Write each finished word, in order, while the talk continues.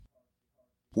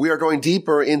We are going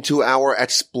deeper into our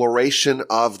exploration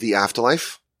of the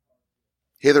afterlife.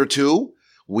 Hitherto,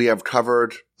 we have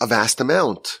covered a vast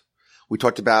amount. We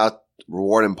talked about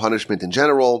reward and punishment in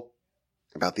general,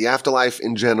 about the afterlife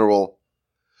in general.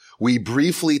 We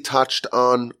briefly touched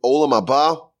on Olam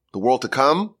Haba, the world to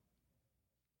come.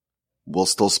 We'll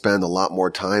still spend a lot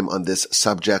more time on this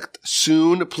subject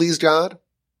soon, please God.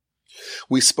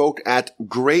 We spoke at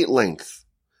great length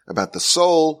about the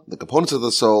soul, the components of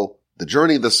the soul, the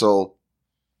journey of the soul.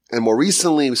 And more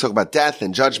recently, we spoke about death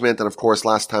and judgment. And of course,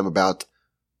 last time about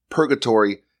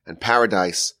purgatory and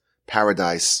paradise,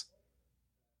 paradise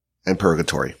and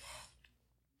purgatory.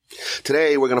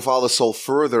 Today, we're going to follow the soul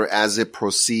further as it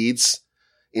proceeds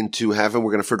into heaven.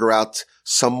 We're going to figure out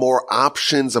some more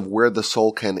options of where the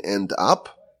soul can end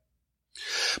up.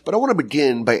 But I want to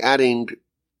begin by adding,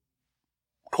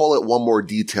 call it one more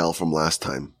detail from last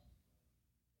time.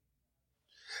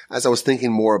 As I was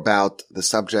thinking more about the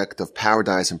subject of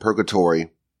paradise and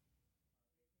purgatory,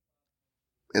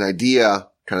 an idea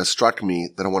kind of struck me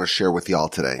that I want to share with y'all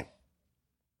today.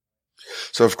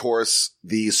 So, of course,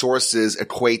 the sources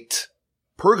equate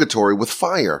purgatory with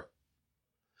fire.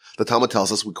 The Talmud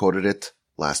tells us, we quoted it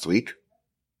last week,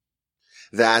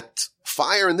 that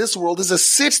fire in this world is a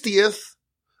 60th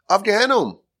of Gehenna.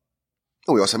 And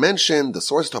we also mentioned the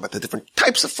sources talk about the different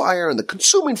types of fire and the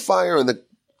consuming fire and the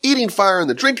eating fire and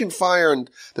the drinking fire and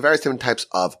the various different types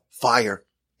of fire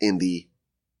in the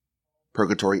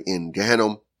purgatory, in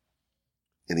Gehenna,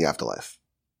 in the afterlife.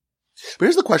 But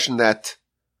here's the question that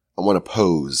I want to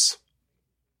pose.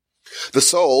 The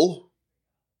soul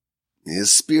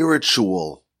is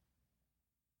spiritual.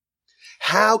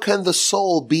 How can the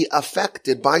soul be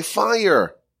affected by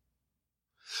fire?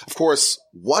 Of course,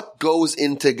 what goes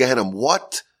into Gehenna?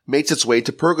 What makes its way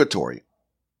to purgatory?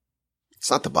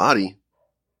 It's not the body.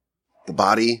 The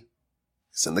body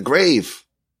is in the grave.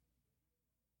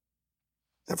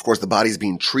 And of course, the body is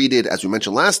being treated, as we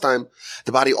mentioned last time.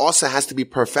 The body also has to be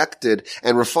perfected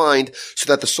and refined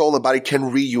so that the soul and the body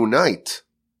can reunite.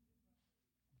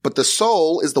 But the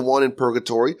soul is the one in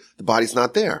purgatory. The body's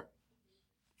not there.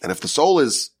 And if the soul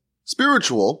is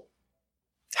spiritual,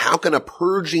 how can a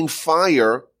purging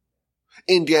fire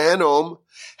in Gehenna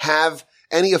have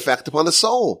any effect upon the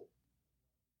soul?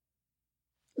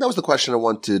 That was the question I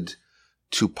wanted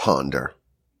to ponder.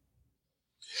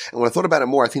 And when I thought about it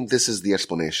more, I think this is the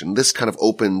explanation. This kind of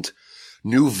opened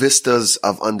new vistas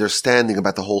of understanding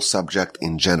about the whole subject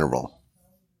in general.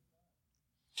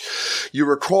 You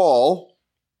recall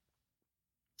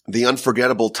the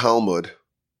unforgettable Talmud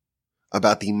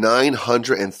about the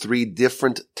 903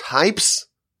 different types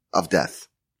of death.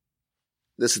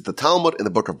 This is the Talmud in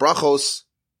the book of Brachos.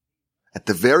 At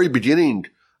the very beginning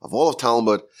of all of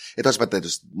Talmud, it talks about that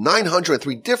there's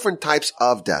 903 different types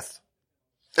of death.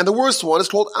 And the worst one is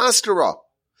called Askara.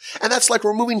 And that's like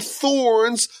removing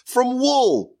thorns from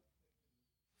wool.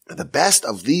 And the best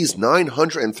of these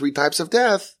 903 types of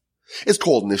death is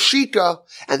called Neshika,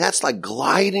 and that's like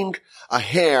gliding a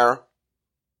hair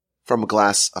from a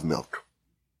glass of milk.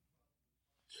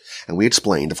 And we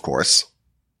explained, of course,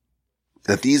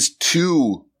 that these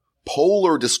two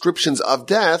polar descriptions of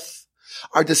death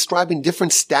are describing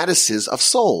different statuses of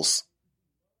souls.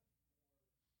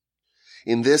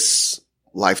 In this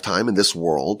lifetime, in this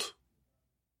world,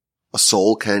 a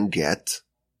soul can get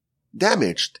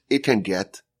damaged. It can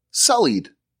get sullied.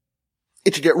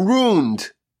 It can get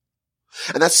ruined.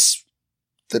 And that's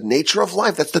the nature of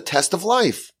life. That's the test of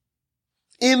life.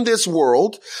 In this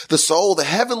world, the soul, the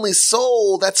heavenly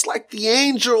soul, that's like the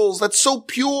angels, that's so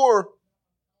pure.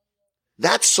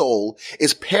 That soul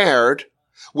is paired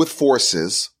with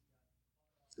forces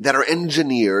that are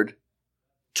engineered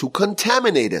to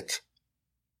contaminate it.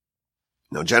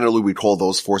 Now, generally, we call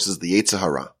those forces the Yetzer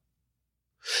Hara.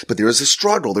 But there is a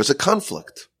struggle, there's a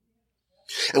conflict.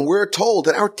 And we're told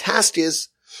that our task is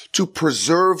to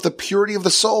preserve the purity of the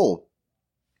soul.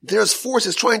 There's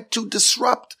forces trying to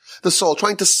disrupt the soul,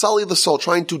 trying to sully the soul,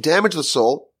 trying to damage the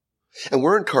soul. And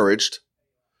we're encouraged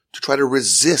to try to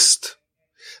resist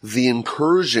the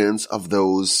incursions of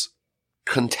those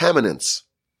contaminants.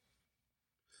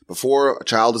 Before a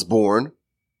child is born,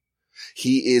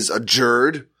 he is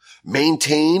adjured,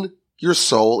 maintain your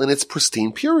soul in its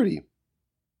pristine purity.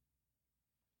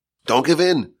 Don't give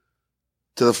in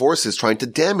to the forces trying to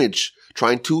damage,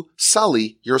 trying to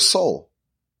sully your soul.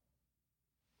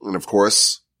 And of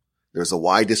course, there's a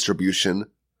wide distribution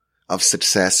of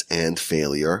success and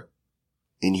failure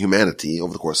in humanity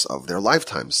over the course of their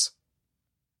lifetimes.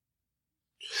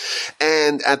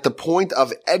 And at the point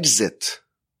of exit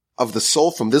of the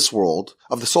soul from this world,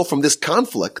 of the soul from this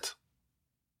conflict,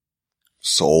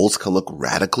 souls can look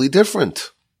radically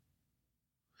different.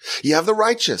 You have the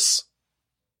righteous.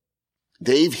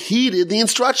 They've heeded the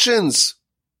instructions.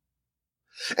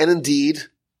 And indeed,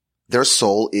 their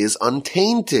soul is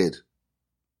untainted.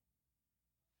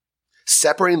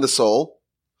 Separating the soul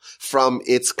from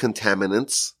its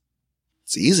contaminants,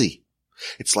 it's easy.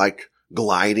 It's like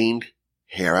gliding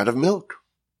hair out of milk.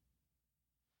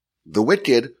 The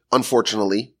wicked,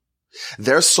 unfortunately,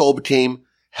 their soul became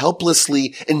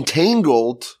helplessly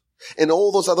entangled in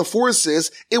all those other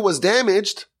forces. It was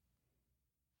damaged.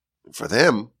 For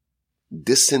them,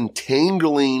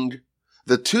 disentangling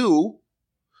the two,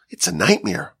 it's a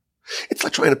nightmare. It's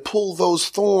like trying to pull those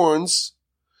thorns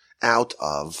out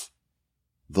of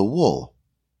the wool.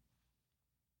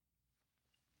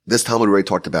 This Talmud we already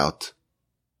talked about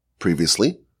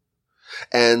previously,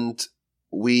 and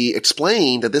we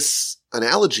explained that this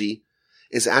analogy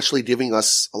is actually giving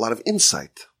us a lot of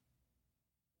insight.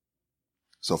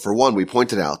 So for one, we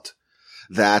pointed out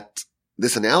that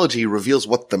this analogy reveals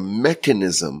what the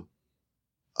mechanism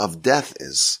of death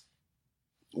is.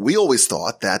 We always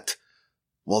thought that,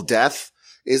 well, death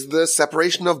is the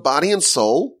separation of body and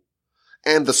soul,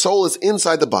 and the soul is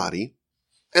inside the body,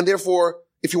 and therefore,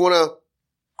 if you want to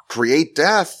create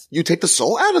death, you take the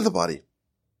soul out of the body.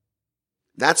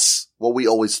 That's what we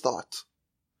always thought.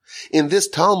 In this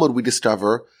Talmud, we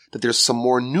discover that there's some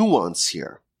more nuance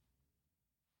here.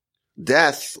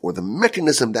 Death, or the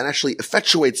mechanism that actually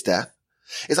effectuates death,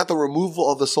 is not the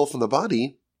removal of the soul from the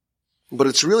body, but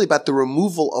it's really about the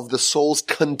removal of the soul's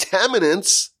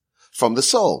contaminants from the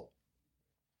soul.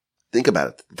 Think about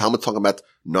it. The Talmud is talking about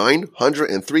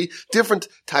 903 different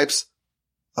types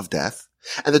of death.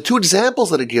 And the two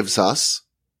examples that it gives us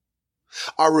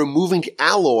are removing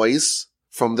alloys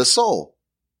from the soul.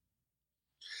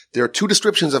 There are two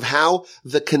descriptions of how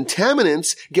the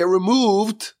contaminants get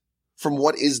removed from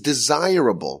what is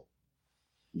desirable.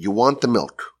 You want the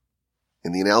milk.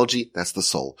 In the analogy, that's the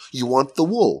soul. You want the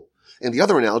wool. In the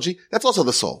other analogy, that's also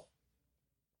the soul.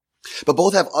 But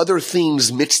both have other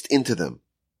themes mixed into them.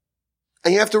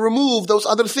 And you have to remove those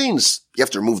other themes. You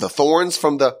have to remove the thorns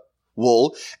from the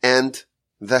wool and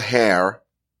the hair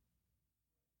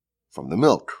from the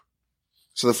milk.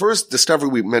 So the first discovery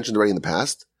we mentioned already in the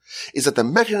past is that the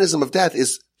mechanism of death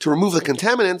is to remove the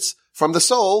contaminants from the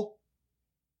soul,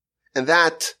 and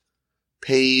that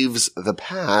paves the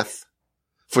path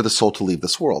for the soul to leave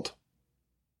this world.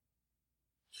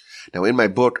 Now, in my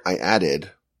book, I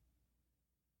added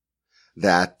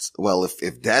that, well,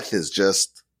 if death is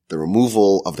just the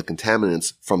removal of the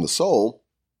contaminants from the soul,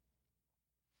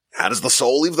 how does the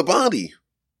soul leave the body?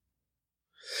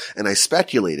 And I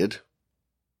speculated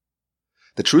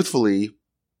that truthfully,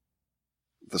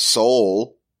 the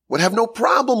soul would have no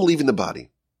problem leaving the body.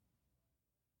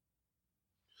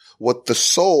 What the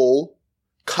soul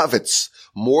covets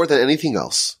more than anything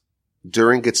else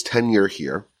during its tenure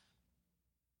here,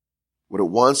 what it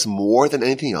wants more than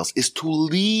anything else is to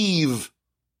leave,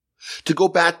 to go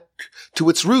back to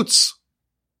its roots.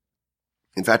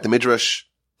 In fact, the Midrash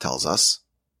tells us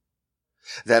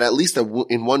that at least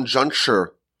in one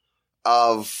juncture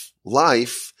of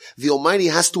life, the Almighty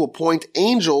has to appoint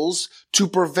angels to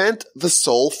prevent the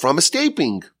soul from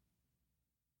escaping.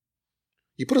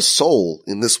 You put a soul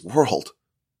in this world,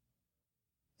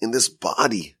 in this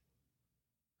body,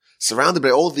 surrounded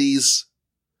by all these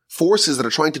forces that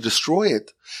are trying to destroy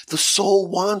it. The soul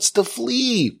wants to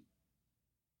flee.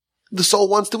 The soul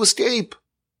wants to escape.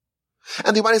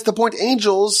 And the Almighty has to appoint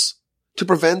angels to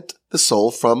prevent the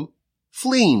soul from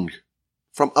fleeing,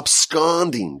 from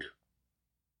absconding.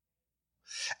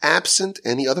 Absent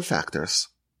any other factors,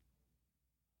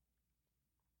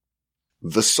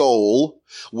 the soul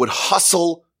would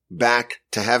hustle back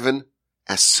to heaven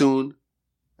as soon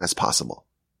as possible.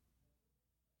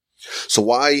 So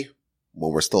why,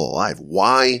 when we're still alive,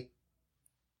 why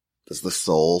does the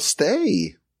soul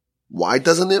stay? Why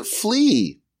doesn't it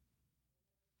flee?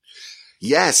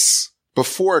 Yes,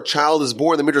 before a child is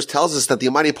born, the Midrash tells us that the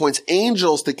Almighty appoints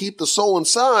angels to keep the soul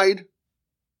inside.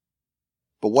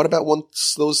 But what about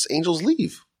once those angels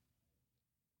leave?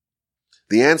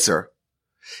 The answer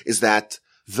is that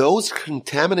those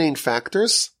contaminating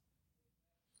factors,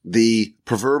 the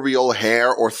proverbial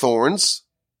hair or thorns,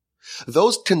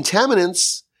 those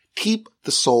contaminants keep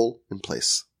the soul in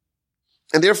place.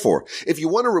 And therefore, if you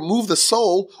want to remove the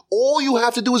soul, all you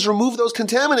have to do is remove those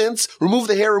contaminants, remove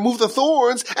the hair, remove the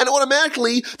thorns, and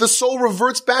automatically the soul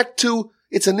reverts back to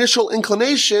its initial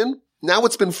inclination. Now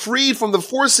it's been freed from the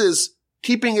forces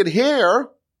keeping it here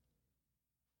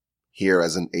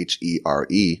as in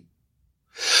H-E-R-E,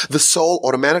 the soul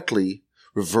automatically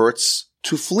reverts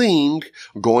to fleeing,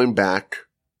 going back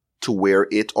to where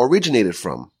it originated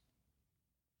from.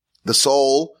 The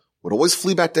soul would always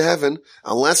flee back to heaven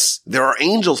unless there are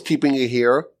angels keeping it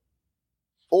here,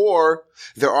 or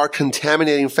there are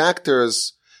contaminating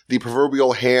factors, the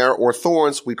proverbial hair or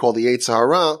thorns we call the Yetzer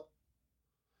Hara.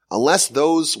 Unless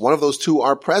one of those two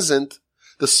are present,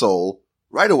 the soul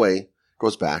right away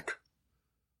goes back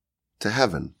to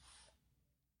heaven.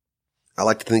 I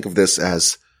like to think of this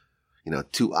as,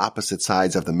 two opposite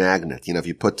sides of the magnet. If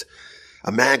you put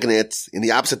a magnet in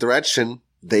the opposite direction,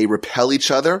 they repel each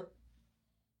other.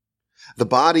 The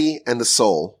body and the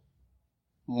soul,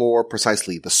 more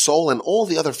precisely, the soul and all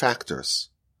the other factors,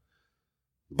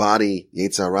 body,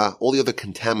 Yetzer Hara, all the other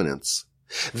contaminants,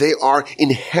 they are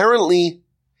inherently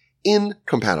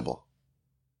incompatible.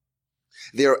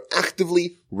 They are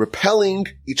actively repelling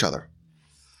each other.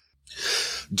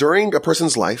 During a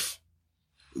person's life,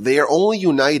 they are only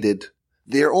united,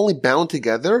 they are only bound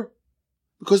together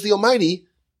because the Almighty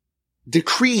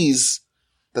decrees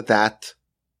that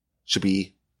should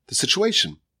be the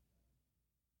situation.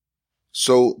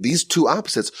 So these two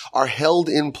opposites are held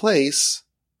in place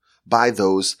by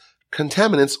those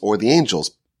contaminants or the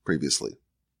angels previously.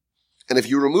 And if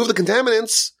you remove the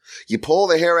contaminants, you pull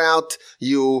the hair out,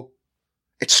 you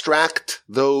extract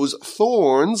those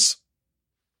thorns,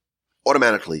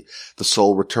 automatically the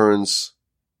soul returns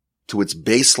to its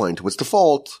baseline, to its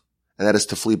default, and that is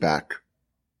to flee back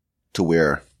to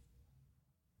where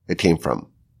it came from.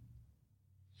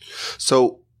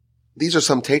 So these are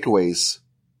some takeaways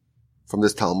from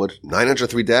this Talmud.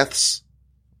 903 deaths,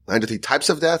 903 types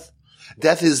of death.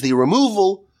 Death is the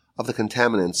removal of the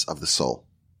contaminants of the soul.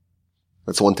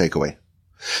 That's one takeaway.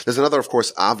 There's another, of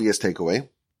course, obvious takeaway,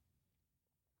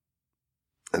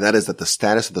 and that is that the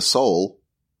status of the soul,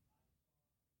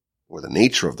 or the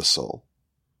nature of the soul,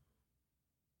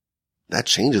 that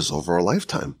changes over a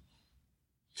lifetime.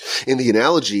 In the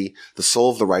analogy, the soul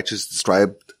of the righteous is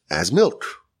described as milk,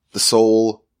 the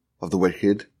soul of the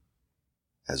wicked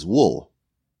as wool.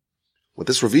 What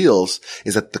this reveals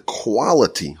is that the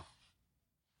quality,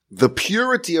 the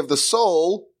purity of the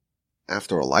soul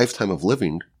after a lifetime of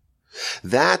living,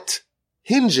 that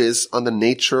hinges on the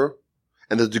nature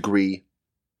and the degree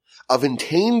of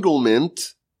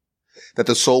entanglement that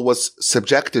the soul was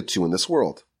subjected to in this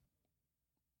world.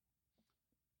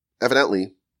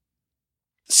 Evidently,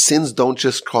 sins don't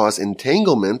just cause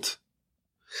entanglement,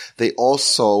 they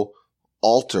also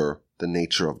alter the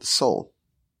nature of the soul.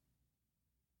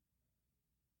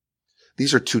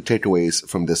 These are two takeaways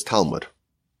from this Talmud.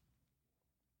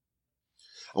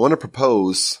 I want to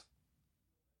propose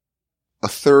a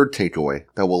third takeaway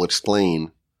that will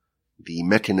explain the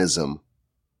mechanism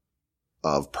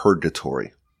of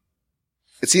purgatory.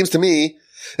 It seems to me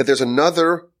that there's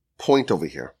another point over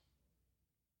here,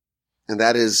 and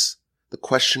that is the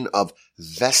question of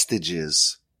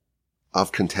vestiges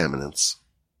of contaminants.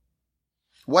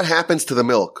 What happens to the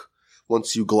milk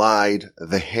once you glide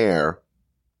the hair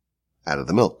out of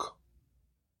the milk?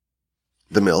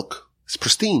 The milk is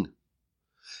pristine.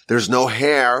 There's no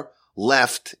hair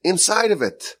left inside of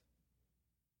it.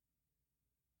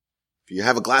 If you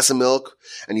have a glass of milk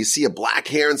and you see a black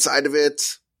hair inside of it,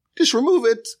 just remove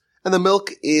it, and the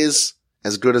milk is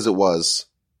as good as it was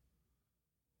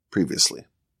previously.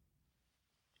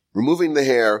 Removing the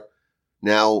hair,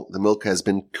 now the milk has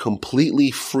been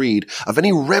completely freed of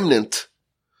any remnant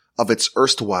of its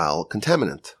erstwhile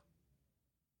contaminant.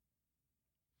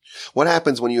 What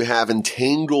happens when you have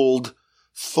entangled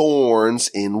thorns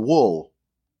in wool?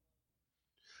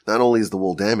 Not only is the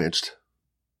wool damaged,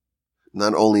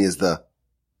 not only is the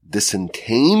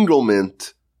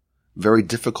disentanglement very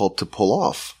difficult to pull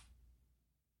off.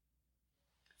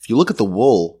 If you look at the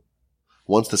wool,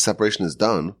 once the separation is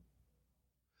done,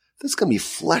 there's going to be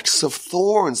flecks of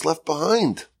thorns left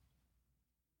behind.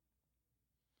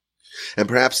 And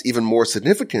perhaps even more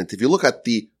significant, if you look at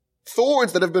the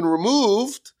thorns that have been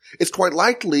removed, it's quite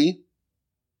likely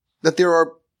that there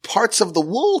are parts of the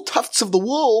wool, tufts of the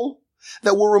wool,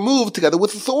 that were removed together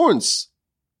with the thorns.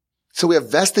 So we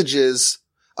have vestiges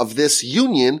of this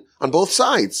union on both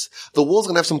sides. The wool's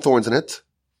going to have some thorns in it,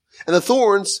 and the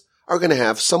thorns are going to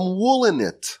have some wool in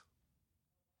it.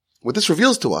 What this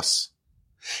reveals to us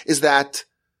is that,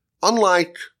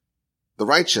 unlike the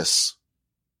righteous,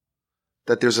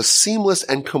 that there's a seamless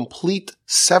and complete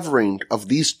severing of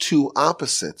these two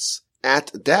opposites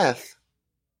at death.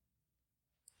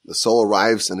 The soul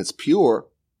arrives and it's pure,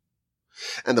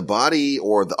 and the body,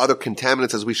 or the other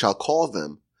contaminants as we shall call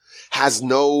them, has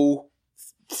no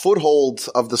foothold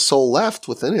of the soul left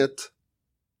within it.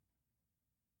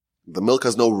 The milk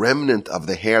has no remnant of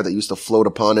the hair that used to float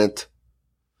upon it.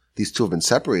 These two have been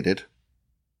separated.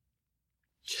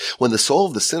 When the soul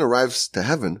of the sin arrives to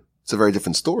heaven, it's a very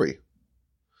different story.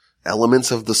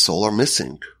 Elements of the soul are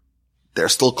missing. They're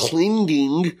still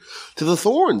clinging to the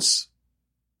thorns.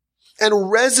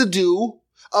 And residue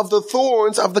of the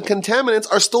thorns, of the contaminants,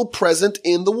 are still present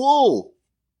in the wool.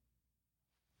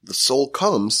 The soul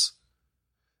comes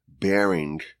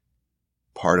bearing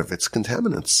part of its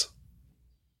contaminants.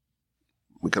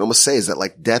 We can almost say is that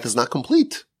like death is not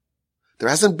complete. There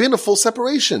hasn't been a full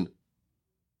separation.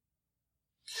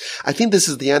 I think this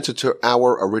is the answer to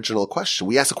our original question.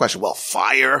 We asked the question, well,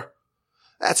 fire,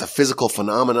 that's a physical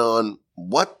phenomenon.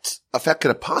 What effect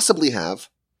could it possibly have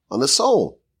on the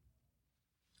soul?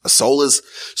 A soul is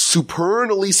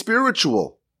supernally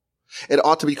spiritual. It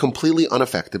ought to be completely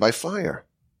unaffected by fire.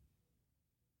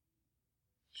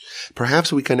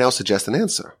 Perhaps we can now suggest an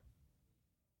answer.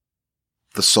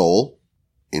 The soul,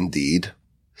 indeed,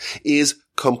 is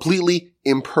completely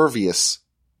impervious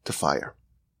to fire.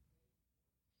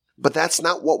 But that's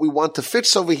not what we want to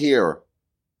fix over here.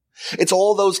 It's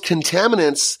all those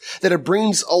contaminants that it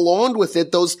brings along with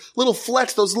it, those little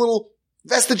flecks, those little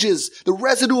vestiges, the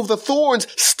residue of the thorns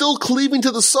still cleaving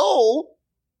to the soul.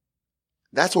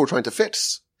 That's what we're trying to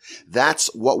fix. That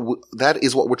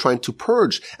is what we're trying to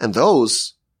purge. And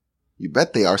those, you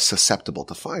bet they are susceptible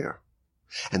to fire.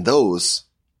 And those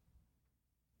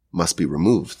must be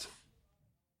removed.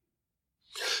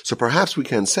 So perhaps we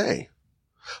can say,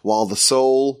 while the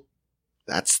soul,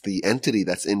 that's the entity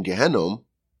that's in Gehenna,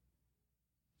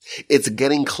 it's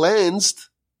getting cleansed,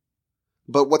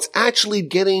 but what's actually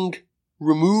getting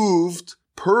removed,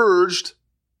 purged,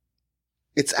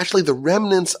 it's actually the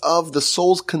remnants of the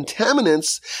soul's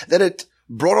contaminants that it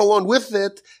brought along with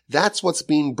it. That's what's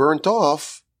being burnt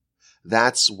off.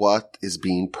 That's what is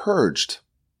being purged.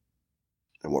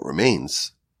 And what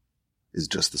remains is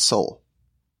just the soul.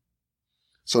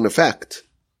 So in effect,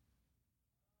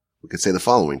 we could say the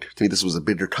following. To me, this was a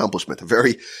big accomplishment, a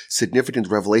very significant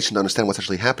revelation to understand what's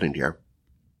actually happening here.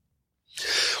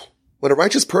 When a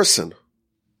righteous person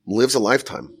lives a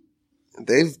lifetime,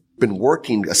 they've been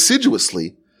working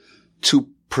assiduously to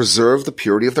preserve the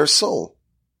purity of their soul.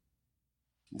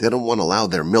 They don't want to allow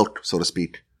their milk, so to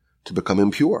speak, to become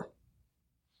impure.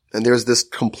 And there's this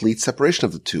complete separation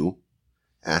of the two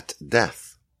at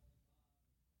death.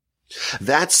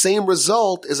 That same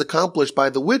result is accomplished by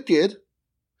the wicked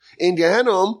in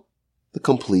Gehenna, the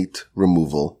complete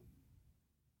removal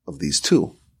of these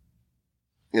two.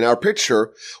 In our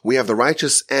picture, we have the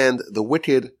righteous and the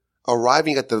wicked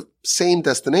arriving at the same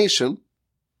destination,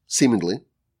 seemingly,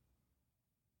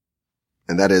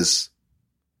 and that is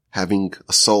having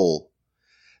a soul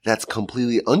that's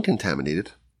completely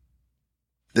uncontaminated.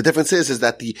 The difference is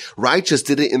that the righteous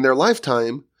did it in their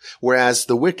lifetime, whereas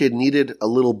the wicked needed a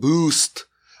little boost,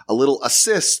 a little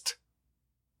assist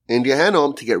in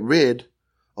Gehenna to get rid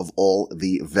of all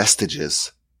the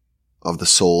vestiges of the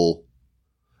soul,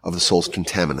 of the soul's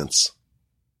contaminants.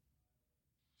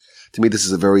 To me, this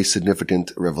is a very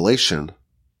significant revelation.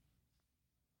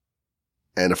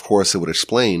 And of course, it would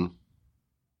explain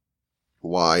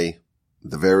why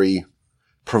the very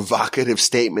provocative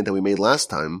statement that we made last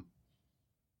time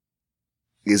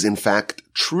is in fact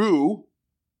true.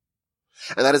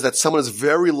 And that is that someone is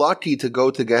very lucky to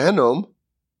go to Gehenna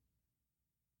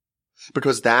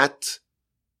because that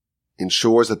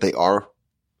ensures that they are,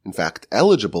 in fact,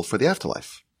 eligible for the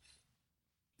afterlife.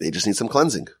 They just need some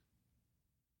cleansing.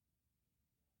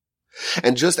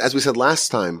 And just as we said last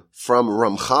time from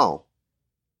Ramchal,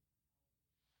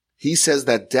 he says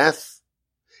that death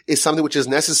is something which is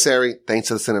necessary thanks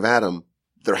to the sin of Adam.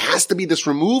 There has to be this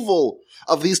removal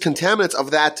of these contaminants,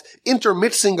 of that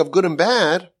intermixing of good and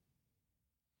bad.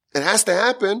 It has to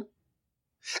happen.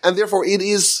 And therefore it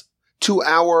is to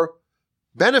our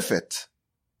benefit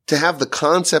to have the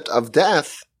concept of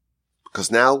death,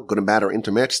 because now good and bad are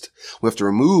intermixed. We have to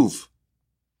remove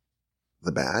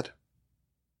the bad.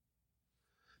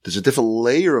 There's a different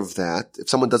layer of that. If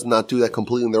someone does not do that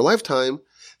completely in their lifetime,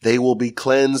 they will be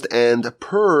cleansed and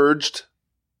purged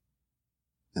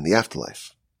in the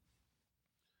afterlife.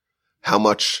 How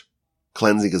much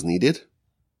cleansing is needed?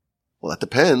 Well, that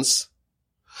depends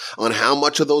on how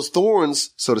much of those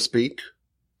thorns, so to speak,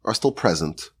 are still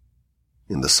present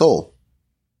in the soul.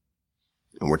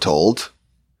 And we're told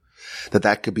that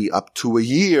that could be up to a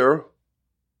year,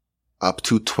 up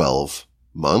to 12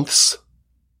 months.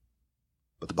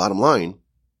 But the bottom line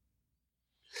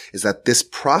is that this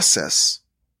process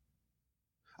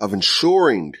of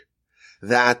ensuring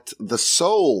that the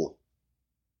soul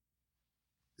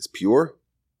is pure,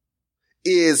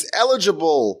 is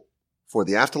eligible for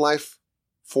the afterlife,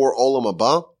 for Olam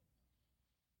Haba,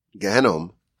 Gehenna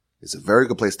is a very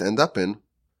good place to end up in,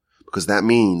 because that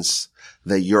means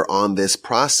that you're on this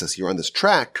process, you're on this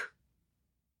track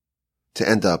to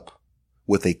end up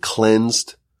with a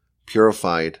cleansed,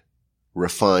 purified,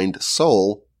 refined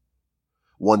soul,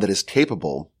 one that is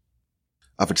capable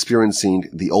of experiencing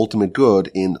the ultimate good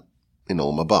in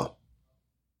Olam Haba.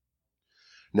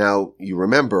 Now, you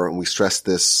remember, and we stressed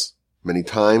this many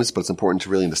times, but it's important to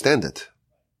really understand it.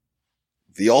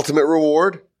 The ultimate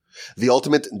reward, the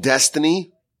ultimate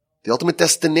destiny, the ultimate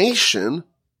destination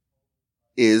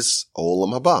is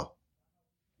Olam Haba,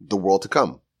 the world to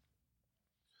come.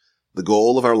 The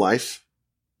goal of our life,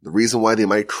 the reason why the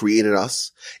Almighty created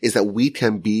us, is that we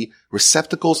can be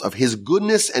receptacles of His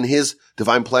goodness and His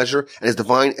divine pleasure and His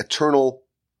divine eternal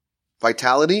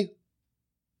vitality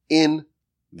in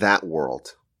that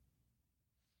world.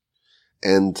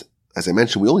 And as I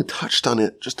mentioned, we only touched on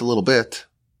it just a little bit.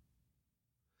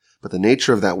 But the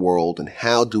nature of that world and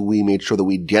how do we make sure that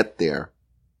we get there,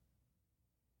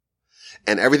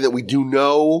 and everything that we do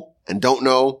know and don't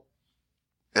know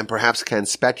and perhaps can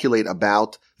speculate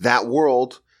about that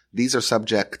world, these are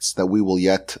subjects that we will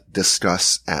yet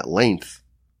discuss at length.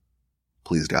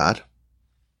 Please God.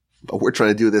 But we're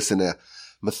trying to do this in a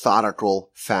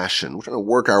methodical fashion. We're trying to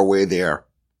work our way there.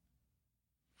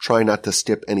 Try not to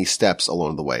skip any steps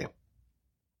along the way.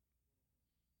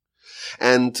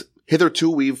 And hitherto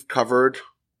we've covered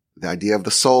the idea of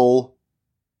the soul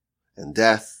and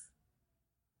death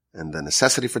and the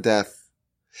necessity for death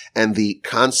and the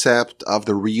concept of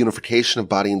the reunification of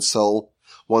body and soul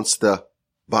once the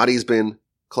body's been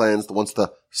cleansed, once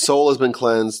the soul has been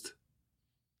cleansed.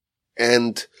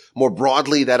 And more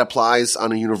broadly, that applies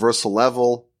on a universal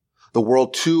level. The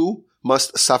world too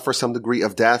must suffer some degree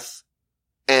of death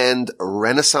and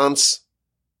renaissance.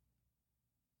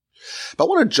 But I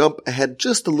want to jump ahead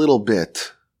just a little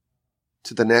bit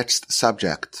to the next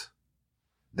subject,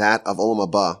 that of Olam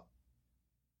Haba,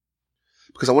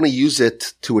 because I want to use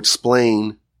it to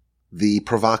explain the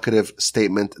provocative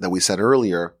statement that we said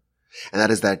earlier, and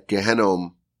that is that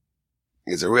Gehenom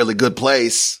is a really good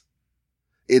place.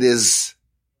 It is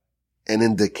an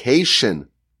indication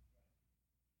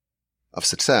of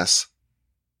success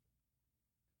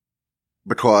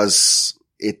because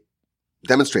it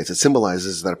demonstrates, it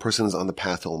symbolizes that a person is on the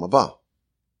path to Olam Haba.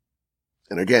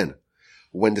 And again,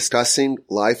 when discussing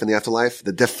life and the afterlife,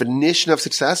 the definition of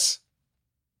success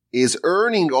is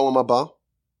earning Olam Haba,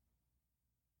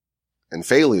 and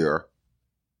failure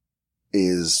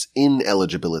is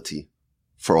ineligibility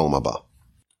for Olam Haba.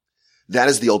 That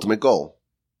is the ultimate goal.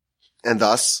 And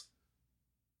thus,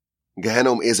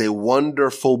 Gehenom is a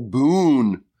wonderful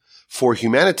boon for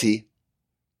humanity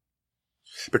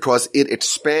because it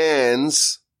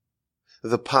expands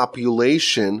the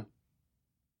population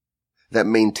that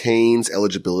maintains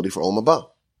eligibility for Olam Haba.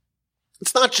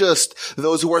 It's not just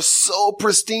those who are so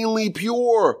pristinely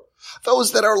pure,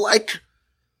 those that are like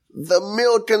the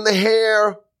milk and the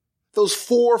hair, those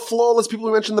 4 flawless people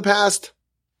we mentioned in the past,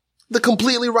 the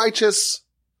completely righteous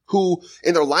who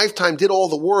in their lifetime did all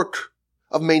the work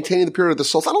of maintaining the purity of the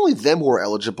soul. It's not only them who are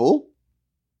eligible,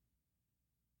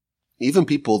 even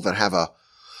people that have a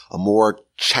more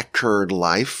checkered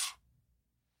life,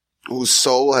 whose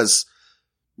soul has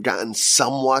gotten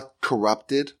somewhat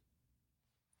corrupted.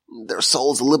 Their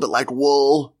soul is a little bit like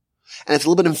wool, and it's a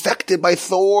little bit infected by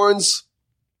thorns.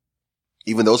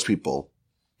 Even those people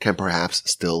can perhaps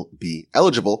still be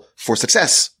eligible for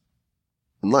success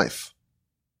in life.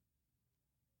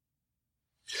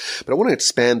 But I want to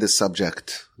expand this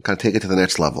subject and kind of take it to the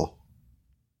next level.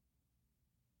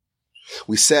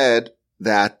 We said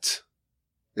that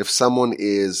if someone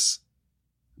is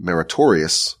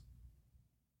meritorious,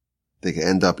 they can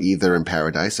end up either in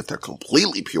paradise if they're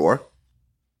completely pure,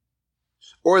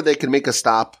 or they can make a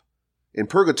stop in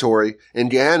purgatory, in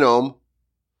Gehenom,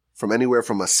 from anywhere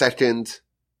from a second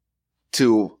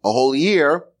to a whole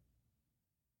year.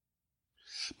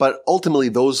 But ultimately,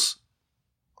 those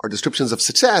are descriptions of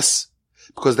success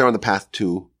because they're on the path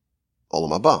to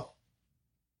Olam Haba.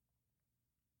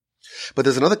 But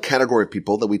there's another category of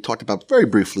people that we talked about very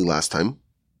briefly last time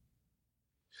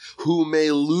who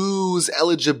may lose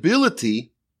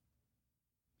eligibility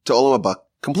to Olam Haba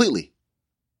completely.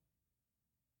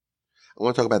 I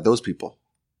want to talk about those people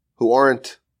who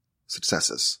aren't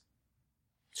successes.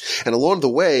 And along the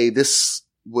way, this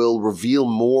will reveal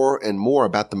more and more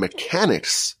about the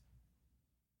mechanics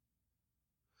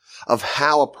of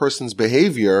how a person's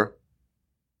behavior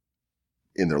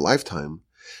in their lifetime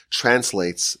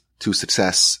translates to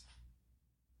success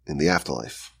in the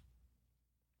afterlife.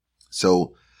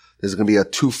 So there's going to be a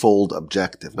twofold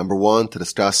objective. Number one, to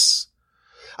discuss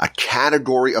a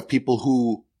category of people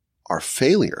who are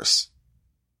failures,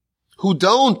 who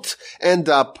don't end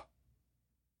up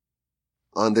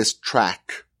on this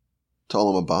track to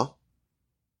Olam Haba.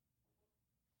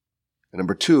 And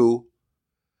number two,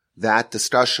 that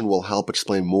discussion will help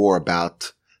explain more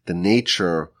about the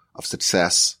nature of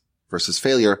success versus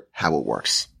failure, how it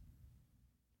works.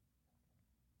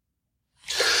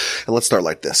 And let's start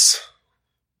like this.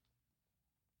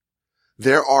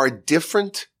 There are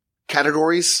different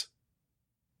categories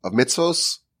of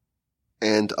mitzvos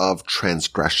and of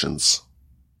transgressions.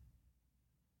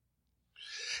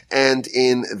 And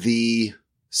in the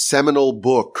seminal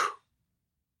book,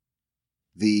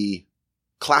 the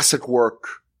classic work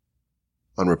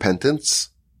on repentance,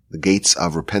 The Gates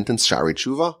of Repentance, Sha'arei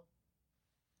Tshuva,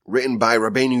 written by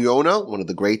Rabbeinu Yonah, one of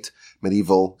the great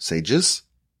medieval sages,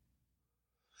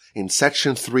 in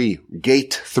section 3,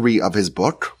 gate 3 of his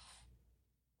book,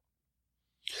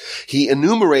 he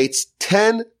enumerates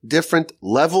 10 different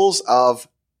levels of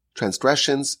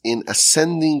transgressions in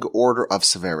ascending order of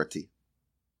severity.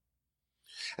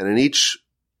 And in each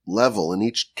level, in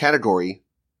each category,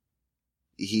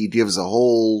 he gives a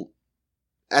whole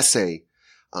essay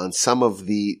on some of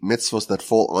the mitzvos that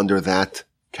fall under that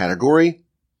category.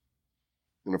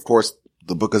 And of course,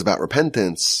 the book is about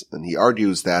repentance, and he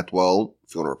argues that, well,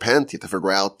 if you want to repent, you have to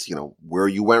figure out, where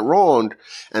you went wrong.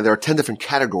 And there are 10 different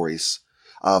categories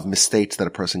of mistakes that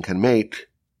a person can make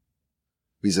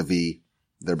vis-a-vis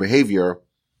their behavior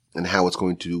and how it's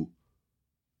going to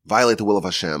violate the will of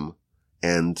Hashem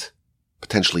and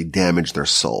potentially damage their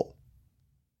soul.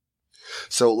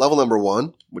 So level number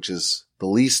 1, which is the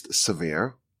least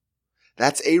severe,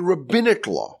 that's a rabbinic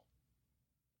law.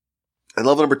 And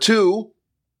level number 2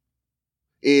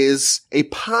 is a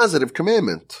positive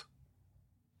commandment,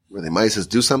 where the Mises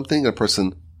do something, a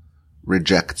person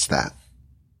rejects that.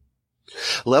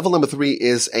 Level number 3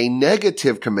 is a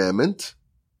negative commandment,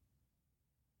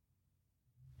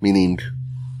 meaning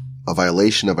a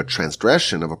violation of a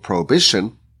transgression, of a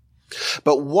prohibition,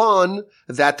 but one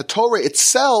that the Torah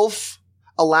itself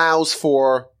allows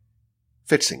for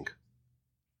fixing.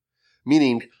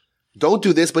 Meaning, don't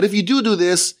do this, but if you do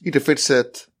this, you can fix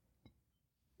it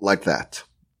like that.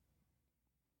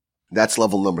 That's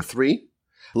level number 3.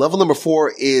 Level number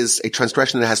 4 is a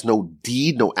transgression that has no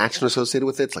deed, no action associated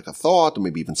with it. It's like a thought or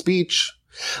maybe even speech.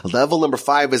 Level number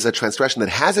 5 is a transgression that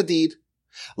has a deed.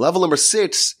 Level number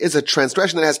 6 is a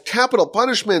transgression that has capital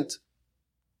punishment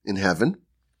in heaven,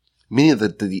 meaning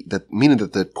that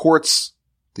the courts,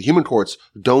 the human courts,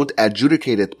 don't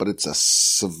adjudicate it, but it's a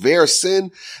severe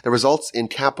sin that results in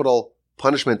capital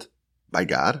punishment by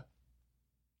God.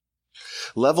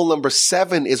 Level number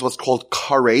 7 is what's called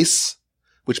kares,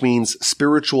 which means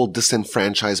spiritual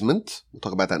disenfranchisement. We'll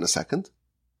talk about that in a second.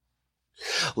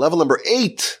 Level number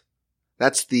 8,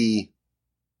 that's the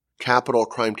capital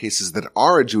crime cases that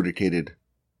are adjudicated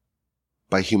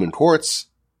by human courts.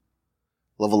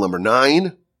 Level number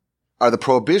 9 are the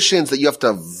prohibitions that you have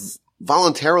to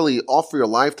voluntarily offer your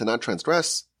life to not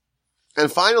transgress.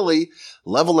 And finally,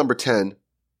 level number 10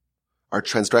 are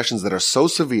transgressions that are so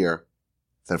severe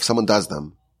that if someone does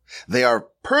them, they are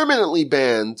permanently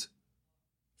banned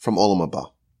from Olam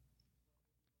Haba.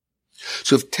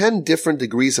 So we have 10 different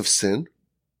degrees of sin,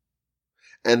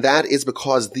 and that is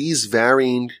because these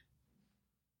varying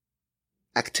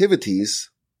activities,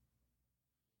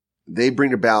 they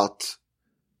bring about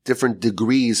different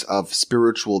degrees of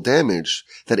spiritual damage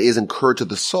that is incurred to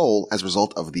the soul as a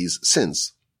result of these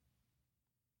sins.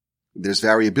 There's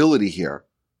variability here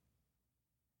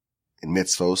in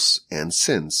mitzvos and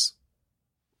sins.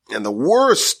 And the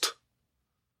worst,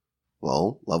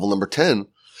 well, level number 10,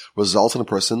 results in a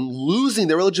person losing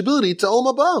their eligibility to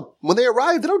Olam Haba. When they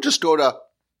arrive, they don't just go to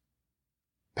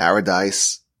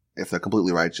paradise if they're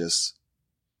completely righteous,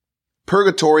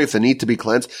 purgatory if they need to be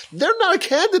cleansed. They're not a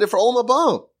candidate for Olam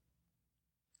Haba.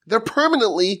 They're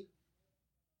permanently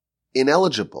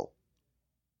ineligible.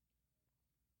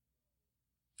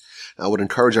 I would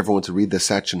encourage everyone to read this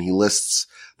section. He lists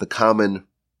the common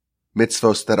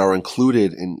mitzvos that are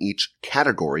included in each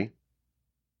category.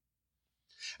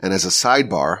 And as a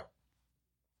sidebar,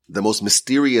 the most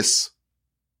mysterious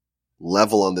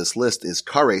level on this list is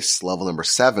kares, level number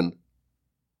 7.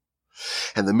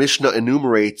 And the Mishnah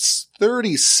enumerates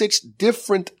 36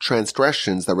 different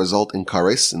transgressions that result in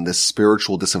kares, in this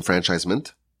spiritual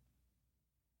disenfranchisement.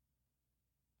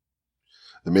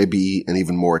 There may be an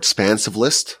even more expansive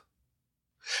list.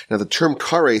 Now the term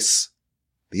kares,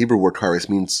 the Hebrew word kares,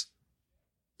 means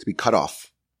to be cut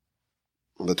off.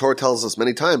 And the Torah tells us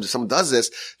many times, if someone does this,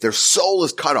 their soul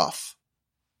is cut off.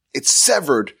 It's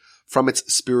severed from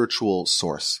its spiritual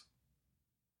source.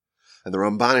 And the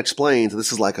Ramban explains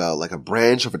this is like a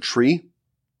branch of a tree.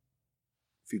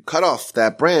 If you cut off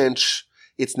that branch,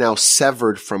 it's now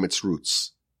severed from its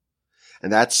roots.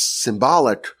 And that's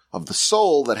symbolic of the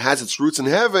soul that has its roots in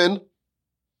heaven,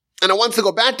 and it wants to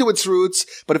go back to its roots,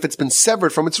 but if it's been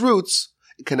severed from its roots,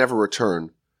 it can never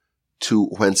return to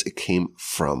whence it came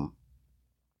from.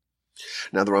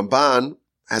 Now the Ramban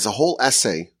has a whole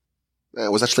essay.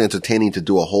 It was actually entertaining to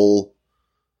do a whole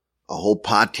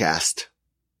podcast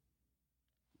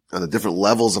on the different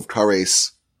levels of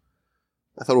kares.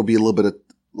 I thought it would be a little bit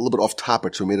off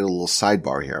topic, so we made it a little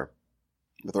sidebar here.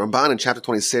 But the Ramban in chapter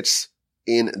 26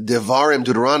 in Devarim,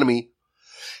 Deuteronomy,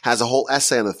 has a whole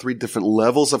essay on the 3 different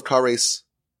levels of kares.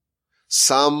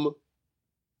 Some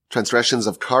transgressions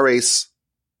of kares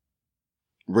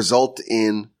result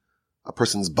in a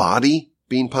person's body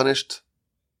being punished.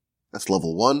 That's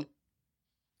level 1.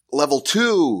 Level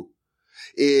 2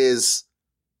 is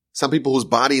some people whose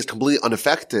body is completely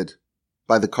unaffected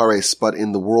by the kares, but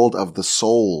in the world of the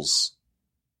souls,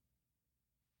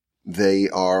 they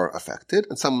are affected.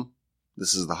 And some,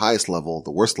 this is the highest level,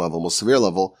 the worst level, most severe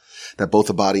level, that both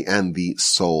the body and the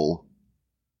soul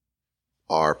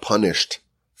are punished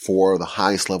for the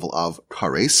highest level of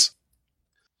kares.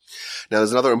 Now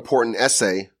there's another important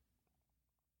essay,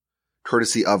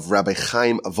 courtesy of Rabbi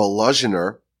Chaim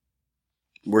Volozhiner,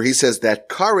 where he says that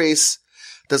kares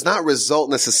does not result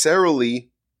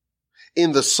necessarily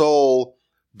in the soul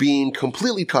being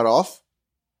completely cut off.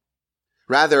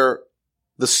 Rather,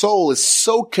 the soul is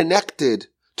so connected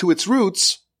to its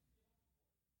roots.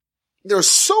 There are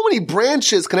so many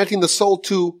branches connecting the soul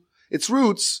to its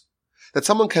roots that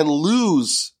someone can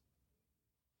lose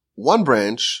one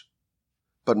branch,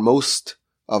 but most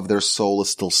of their soul is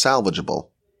still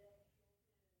salvageable.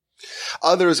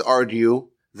 Others argue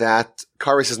that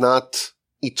kares is not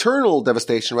eternal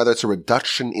devastation, rather it's a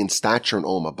reduction in stature in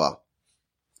Olam Haba.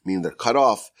 Meaning they're cut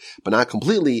off, but not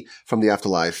completely from the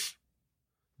afterlife.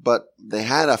 But they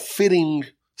had a fitting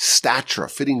stature, a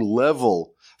fitting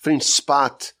level, a fitting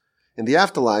spot in the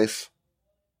afterlife,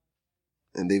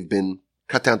 and they've been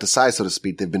cut down to size, so to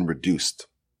speak. They've been reduced.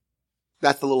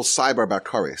 That's the little sidebar about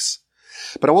kares.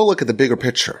 But I want to look at the bigger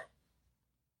picture.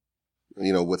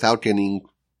 Without getting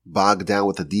bogged down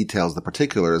with the details, the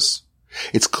particulars,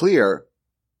 it's clear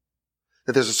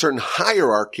that there's a certain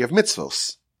hierarchy of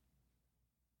mitzvos.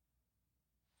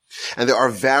 And there are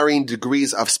varying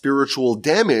degrees of spiritual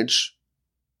damage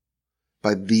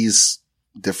by these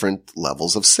different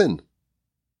levels of sin.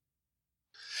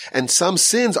 And some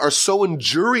sins are so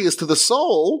injurious to the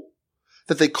soul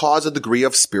that they cause a degree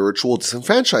of spiritual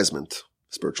disenfranchisement,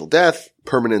 spiritual death,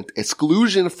 permanent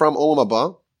exclusion from Olam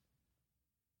Haba.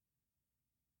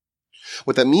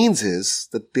 What that means is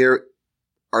that there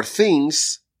are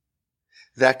things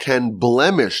that can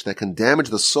blemish, that can damage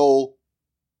the soul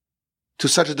to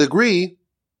such a degree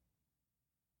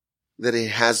that it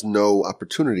has no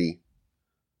opportunity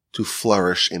to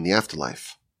flourish in the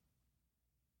afterlife.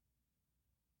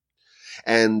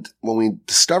 And when we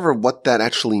discover what that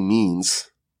actually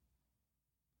means,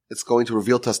 it's going to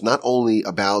reveal to us not only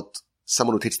about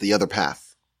someone who takes the other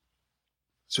path.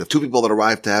 So we have 2 people that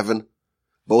arrive to heaven.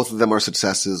 Both of them are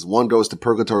successes. One goes to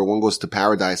purgatory, one goes to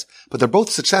paradise. But they're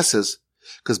both successes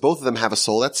because both of them have a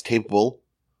soul that's capable,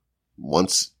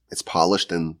 once it's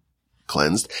polished and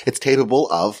cleansed, it's capable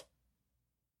of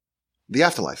the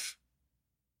afterlife.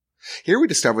 Here we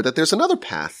discover that there's another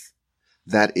path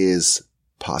that is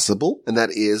possible, and that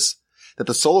is that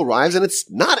the soul arrives and it's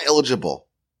not eligible.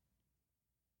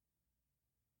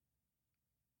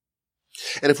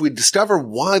 And if we discover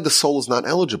why the soul is not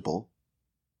eligible,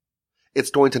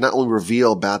 it's going to not only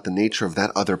reveal about the nature of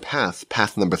that other path,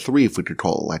 path number 3, if we could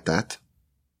call it like that.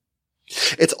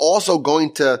 It's also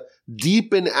going to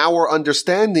deepen our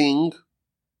understanding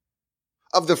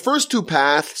of the first 2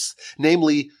 paths,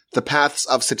 namely the paths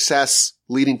of success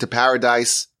leading to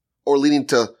paradise or leading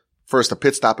to first a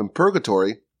pit stop in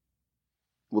purgatory.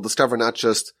 We'll discover not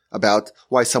just about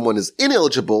why someone is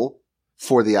ineligible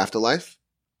for the afterlife,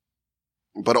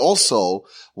 but also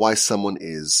why someone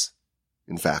is,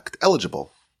 in fact,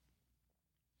 eligible.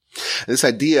 This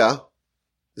idea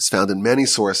is found in many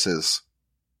sources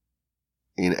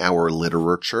in our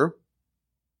literature.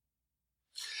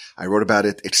 I wrote about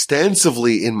it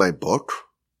extensively in my book,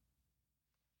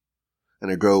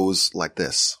 and it goes like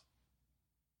this.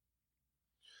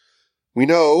 We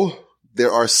know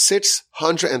there are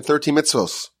 630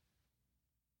 mitzvos.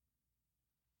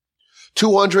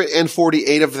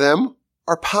 248 of them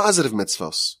are positive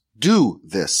mitzvos. Do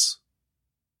this.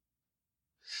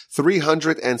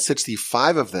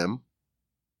 365 of them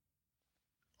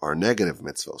are negative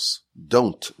mitzvos.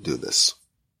 Don't do this.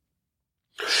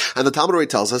 And the Talmud already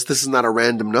tells us this is not a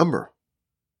random number.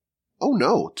 Oh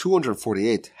no,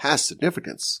 248 has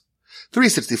significance.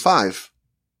 365,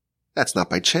 that's not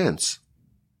by chance.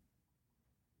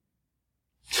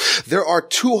 There are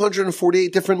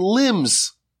 248 different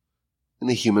limbs in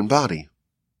the human body.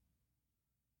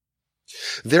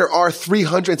 There are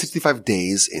 365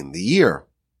 days in the year.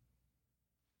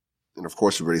 And of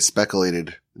course, we've already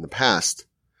speculated in the past.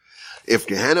 If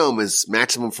Gehenna is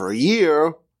maximum for a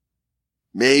year,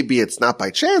 maybe it's not by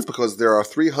chance because there are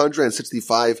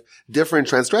 365 different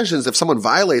transgressions. If someone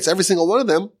violates every single one of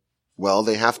them, well,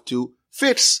 they have to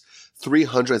fix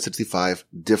 365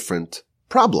 different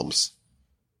problems.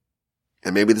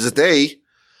 And maybe there's a day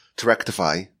to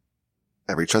rectify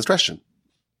every transgression.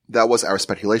 That was our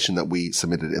speculation that we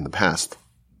submitted in the past.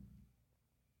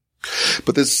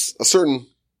 But there's a certain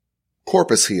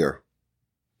corpus here.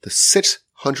 The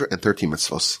 613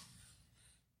 mitzvos.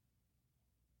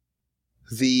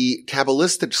 The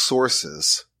Kabbalistic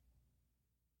sources,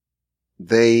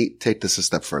 they take this a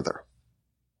step further.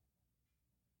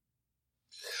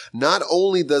 Not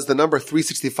only does the number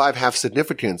 365 have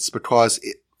significance because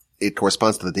it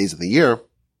corresponds to the days of the year,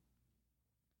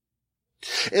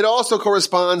 it also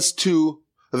corresponds to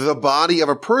the body of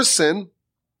a person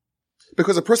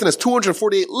because a person has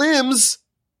 248 limbs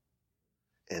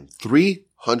and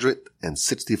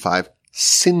 365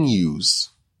 sinews.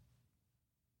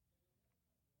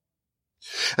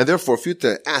 And therefore, if you were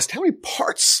to ask, how many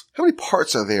parts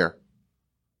are there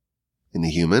in the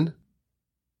human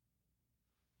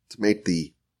to make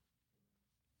the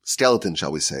skeleton,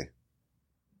 shall we say,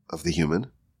 of the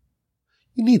human?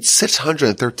 You need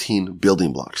 613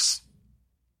 building blocks,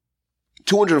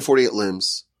 248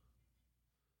 limbs,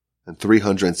 and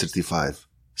 365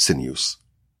 sinews.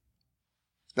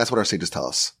 That's what our sages tell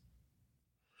us.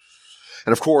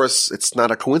 And of course, it's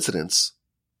not a coincidence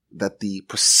that the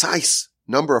precise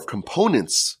number of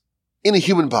components in a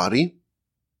human body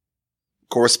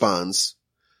corresponds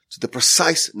to the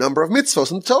precise number of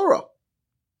mitzvos in the Torah.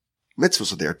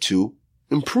 Mitzvos are there to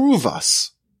improve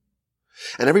us.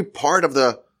 And every part of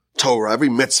the Torah, every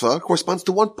mitzvah, corresponds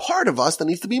to one part of us that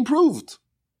needs to be improved.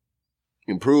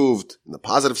 Improved in the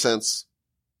positive sense,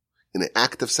 in an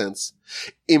active sense.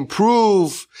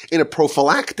 Improve in a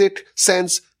prophylactic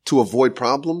sense to avoid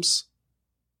problems.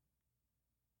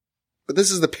 But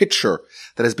this is the picture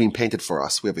that is being painted for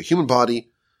us. We have a human body,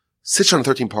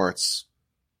 613 parts,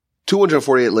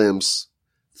 248 limbs,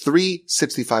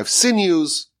 365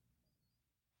 sinews,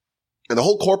 and the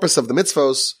whole corpus of the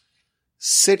mitzvos,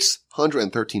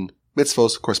 613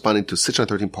 mitzvos corresponding to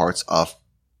 613 parts of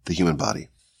the human body.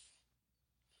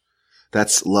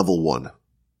 That's level 1.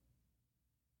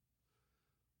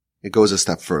 It goes a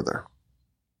step further.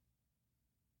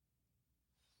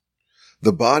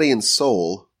 The body and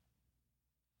soul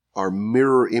are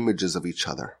mirror images of each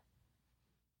other.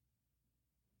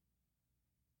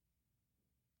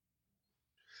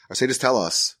 Our sages tell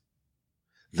us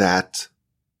that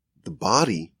the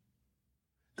body,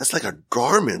 that's like a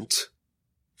garment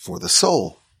for the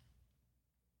soul.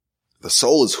 The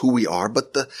soul is who we are,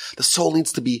 but the soul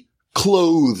needs to be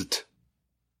clothed.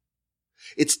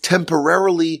 It's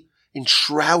temporarily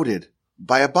enshrouded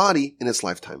by a body in its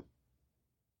lifetime.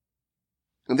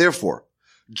 And therefore,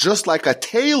 just like a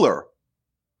tailor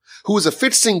who is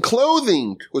affixing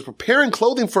clothing, who is preparing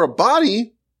clothing for a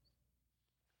body,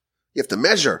 you have to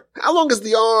measure how long is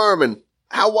the arm and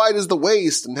how wide is the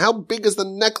waist and how big is the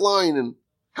neckline and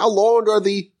how long are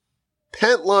the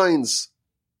pant lines?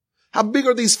 How big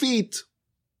are these feet?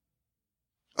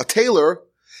 A tailor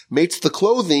makes the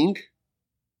clothing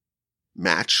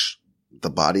match the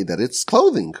body that it's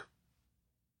clothing.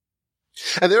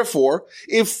 And therefore,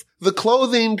 if the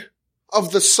clothing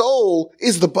of the soul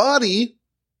is the body,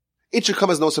 it should come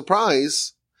as no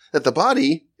surprise that the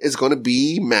body is going to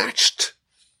be matched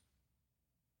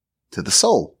to the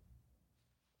soul.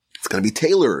 It's going to be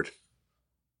tailored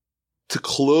to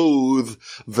clothe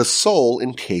the soul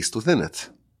encased within it.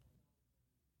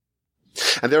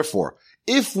 And therefore,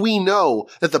 if we know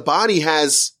that the body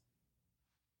has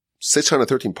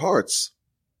 613 parts,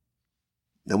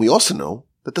 then we also know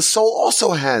that the soul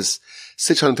also has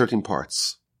 613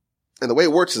 parts. And the way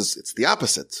it works is it's the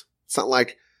opposite. It's not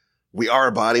like we are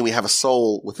a body and we have a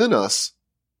soul within us.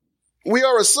 We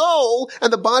are a soul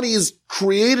and the body is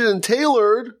created and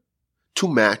tailored to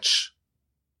match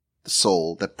the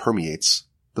soul that permeates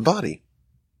the body.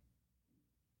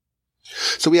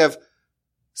 So we have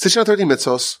 613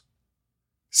 mitzvos,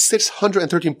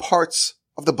 613 parts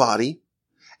of the body,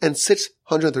 and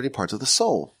 613 parts of the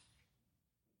soul.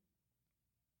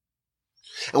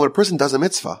 And when a person does a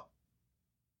mitzvah,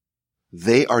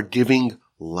 they are giving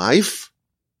life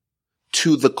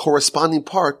to the corresponding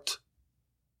part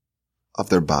of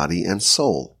their body and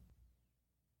soul.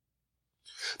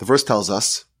 The verse tells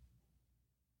us,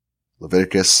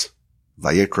 Leviticus,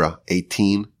 Vayikra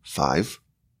 18:5,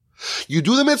 you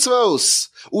do the mitzvos,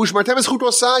 u'shmartem es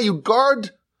chutosai, you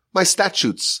guard my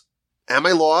statutes and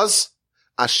my laws,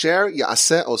 asher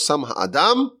ya'aseh osam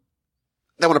ha'adam,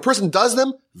 that when a person does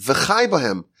them, v'chai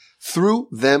bahem, through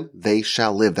them they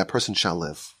shall live. That person shall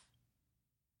live.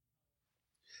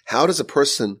 How does a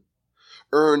person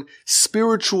earn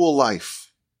spiritual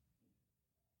life?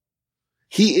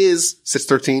 He is,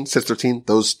 6:13,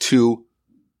 those two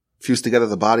fused together,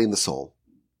 the body and the soul.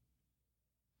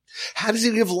 How does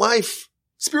he give life,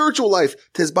 spiritual life,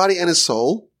 to his body and his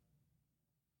soul?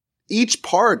 Each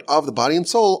part of the body and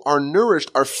soul are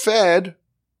nourished, are fed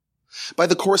by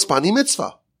the corresponding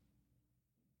mitzvah.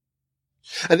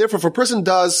 And therefore, if a person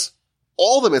does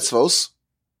all the mitzvos,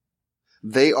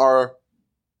 they are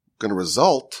going to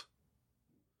result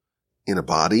in a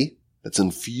body that's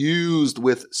infused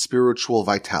with spiritual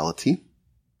vitality.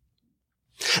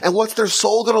 And what's their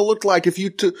soul going to look like? If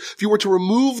you were to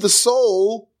remove the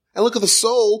soul and look at the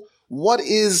soul, what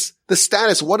is the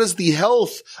status? What is the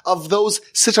health of those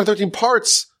 613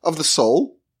 parts of the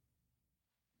soul?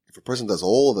 If a person does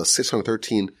all the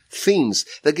 613 things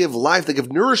that give life, that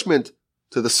give nourishment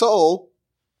to the soul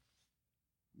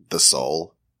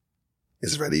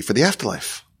is ready for the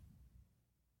afterlife.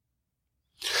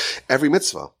 Every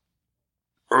mitzvah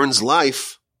earns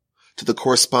life to the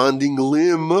corresponding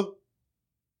limb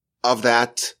of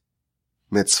that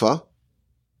mitzvah,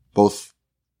 both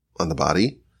on the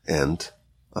body and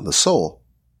on the soul.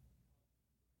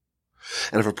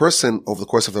 And if a person, over the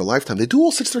course of their lifetime, they do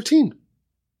all 613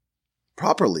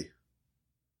 properly,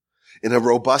 in a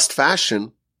robust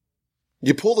fashion,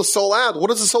 you pull the soul out.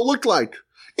 What does the soul look like?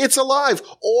 It's alive.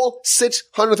 All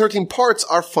 613 parts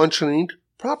are functioning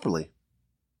properly.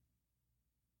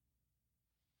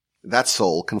 That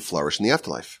soul can flourish in the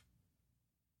afterlife.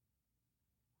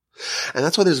 And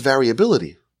that's why there's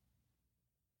variability.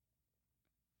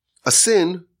 A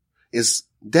sin is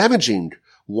damaging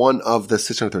one of the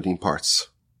 613 parts.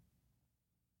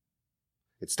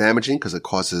 It's damaging because it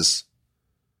causes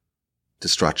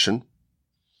destruction.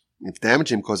 It's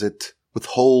damaging because it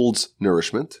withholds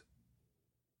nourishment.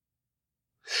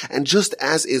 And just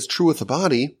as is true with the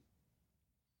body,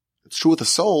 it's true with the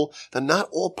soul, that not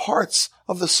all parts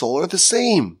of the soul are the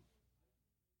same.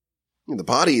 The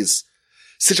body is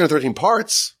 613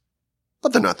 parts,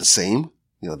 but they're not the same.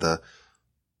 The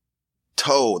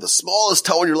toe, the smallest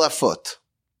toe on your left foot,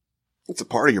 it's a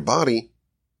part of your body,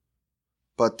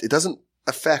 but it doesn't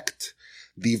affect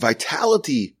the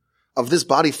vitality of this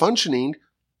body functioning to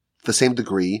the same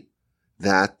degree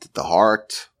that the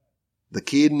heart, the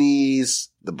kidneys,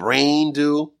 the brain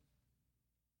do.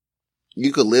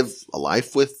 You could live a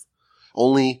life with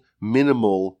only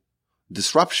minimal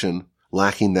disruption,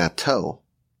 lacking that toe.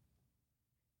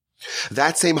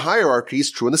 That same hierarchy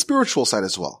is true in the spiritual side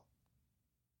as well.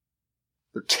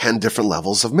 There are 10 different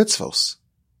levels of mitzvos.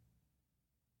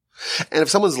 And if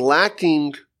someone's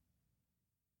lacking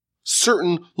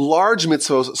certain large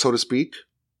mitzvos, so to speak,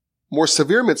 more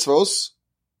severe mitzvos,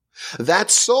 that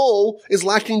soul is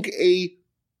lacking a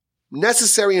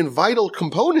necessary and vital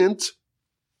component.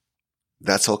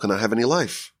 That soul cannot have any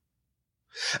life.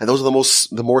 And those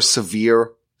are the more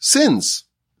severe sins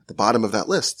at the bottom of that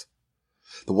list.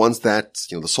 The ones that,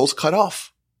 the soul's cut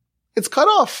off. It's cut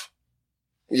off.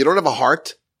 You don't have a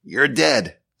heart, you're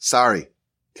dead. Sorry.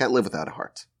 Can't live without a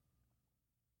heart.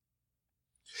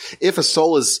 If a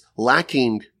soul is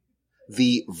lacking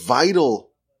the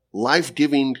vital,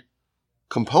 life-giving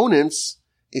components,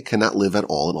 it cannot live at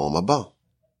all in Olam Haba.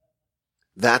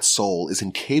 That soul is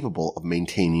incapable of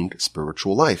maintaining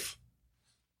spiritual life.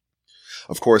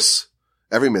 Of course,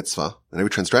 every mitzvah and every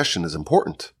transgression is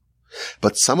important,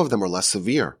 but some of them are less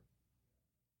severe.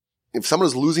 If someone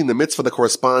is losing the mitzvah that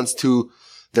corresponds to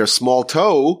their small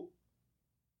toe,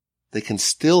 they can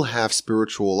still have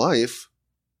spiritual life.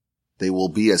 They will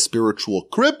be a spiritual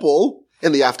cripple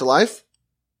in the afterlife,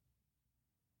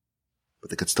 but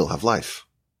they could still have life.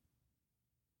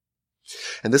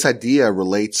 And this idea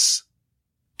relates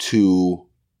to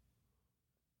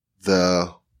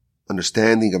the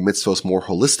understanding of mitzvos more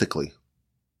holistically.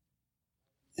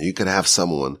 You could have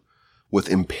someone with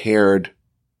impaired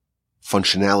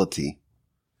functionality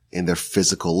in their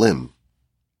physical limb.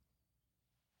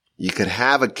 You could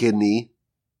have a kidney,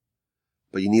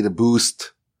 but you need a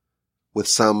boost with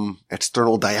some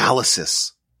external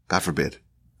dialysis, God forbid,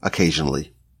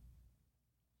 occasionally.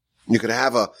 You could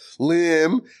have a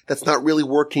limb that's not really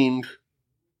working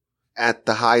at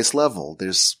the highest level.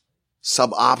 There's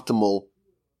suboptimal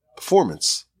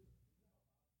performance.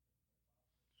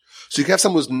 So you can have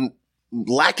someone who's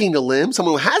lacking a limb,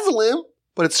 someone who has a limb,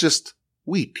 but it's just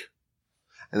weak.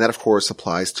 And that, of course,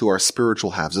 applies to our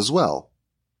spiritual halves as well.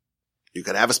 You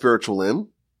could have a spiritual limb,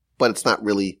 but it's not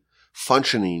really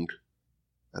functioning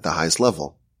at the highest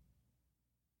level.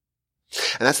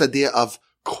 And that's the idea of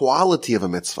quality of a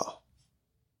mitzvah.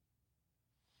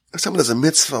 If someone does a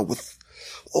mitzvah with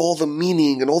all the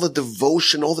meaning and all the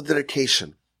devotion, all the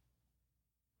dedication,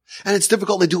 and it's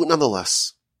difficult, they do it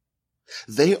nonetheless.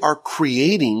 They are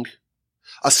creating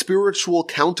a spiritual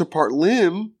counterpart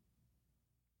limb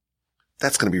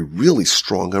that's going to be really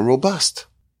strong and robust.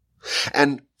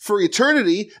 And for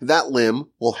eternity, that limb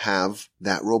will have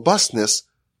that robustness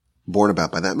borne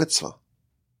about by that mitzvah.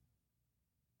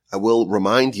 I will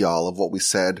remind y'all of what we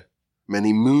said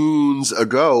many moons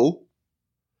ago,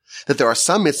 that there are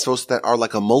some mitzvahs that are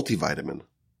like a multivitamin.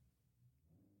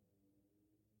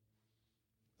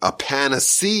 A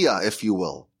panacea, if you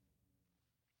will.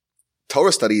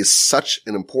 Torah study is such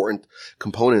an important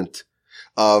component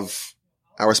of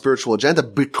our spiritual agenda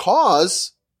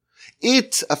because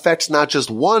it affects not just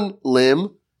one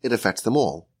limb, it affects them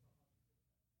all.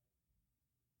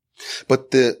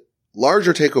 But the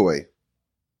larger takeaway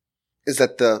is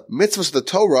that the mitzvahs of the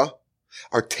Torah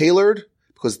are tailored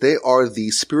because they are the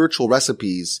spiritual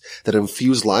recipes that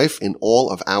infuse life in all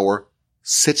of our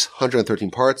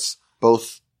 613 parts,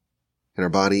 both in our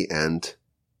body and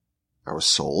our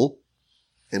soul.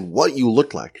 And what you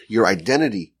look like, your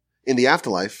identity in the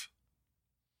afterlife,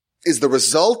 is the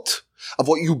result of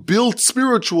what you built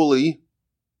spiritually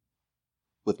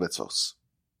with mitzvos.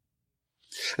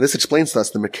 And this explains to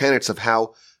us the mechanics of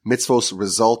how mitzvos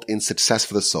result in success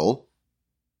for the soul.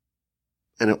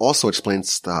 And it also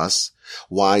explains to us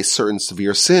why certain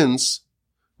severe sins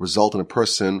result in a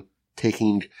person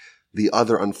taking the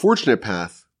other unfortunate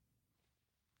path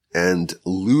and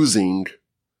losing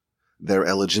their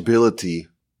eligibility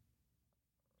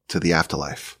to the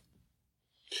afterlife.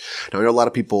 Now, I know a lot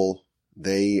of people,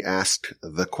 they ask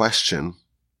the question,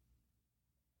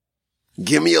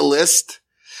 give me a list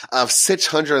of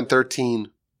 613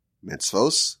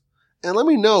 mitzvos and let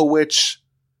me know which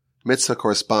mitzvah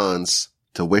corresponds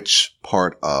to which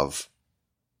part of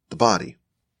the body.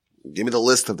 Give me the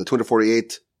list of the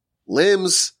 248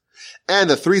 limbs and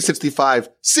the 365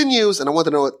 sinews, and I want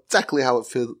to know exactly how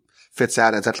it fits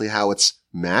out, exactly how it's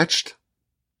matched.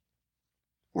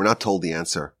 We're not told the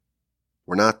answer.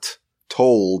 We're not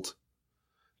told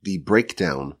the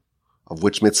breakdown of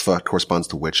which mitzvah corresponds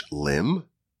to which limb.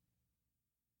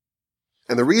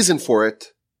 And the reason for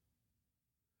it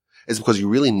is because you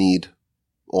really need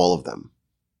all of them.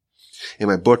 In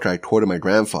my book, I quoted my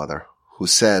grandfather, who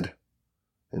said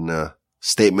in a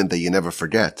statement that you never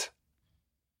forget,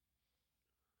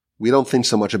 we don't think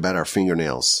so much about our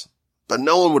fingernails, but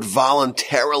no one would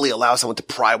voluntarily allow someone to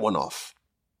pry one off.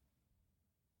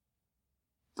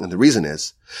 And the reason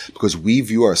is because we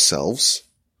view ourselves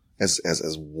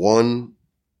as one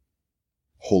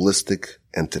holistic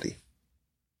entity.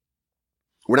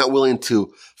 We're not willing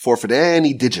to forfeit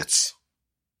any digits.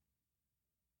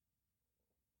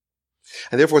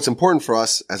 And therefore it's important for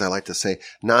us, as I like to say,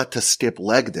 not to skip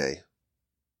leg day.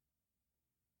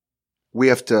 We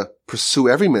have to pursue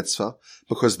every mitzvah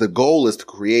because the goal is to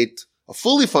create a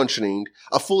fully functioning,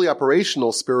 a fully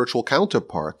operational spiritual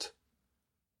counterpart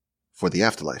for the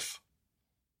afterlife.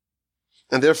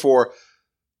 And therefore,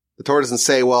 the Torah doesn't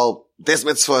say, well, this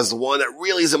mitzvah is the one that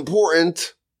really is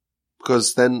important,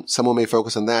 because then someone may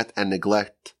focus on that and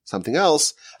neglect something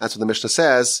else. That's what the Mishnah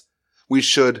says. We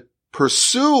should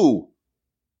pursue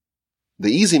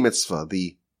the easy mitzvah,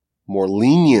 the more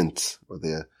lenient or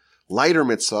the lighter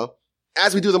mitzvah,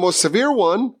 as we do the most severe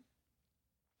one,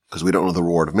 because we don't know the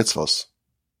reward of mitzvahs.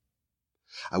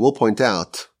 I will point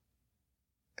out,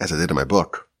 as I did in my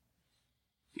book,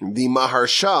 the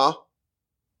Maharsha,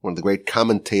 one of the great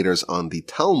commentators on the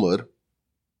Talmud,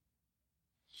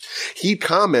 he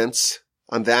comments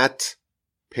on that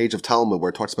page of Talmud where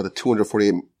it talks about the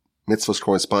 248 mitzvahs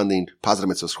corresponding, positive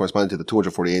mitzvahs corresponding to the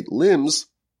 248 limbs.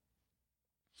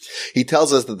 He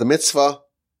tells us that the mitzvah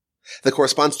that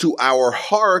corresponds to our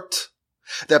heart,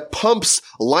 that pumps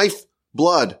life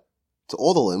blood to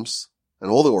all the limbs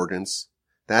and all the organs,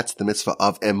 that's the mitzvah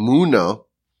of emunah,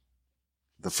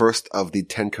 the first of the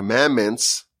 10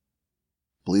 commandments.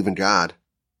 Believe in God,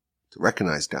 to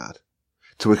recognize God,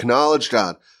 to acknowledge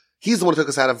God. He's the one who took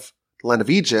us out of the land of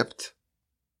Egypt,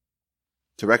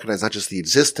 to recognize not just the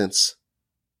existence,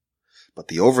 but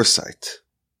the oversight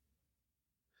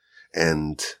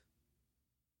and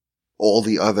all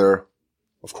the other,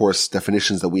 of course,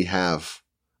 definitions that we have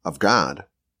of God.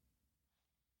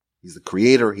 He's the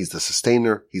creator, he's the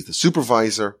sustainer, he's the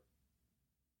supervisor.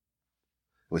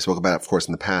 We spoke about it, of course,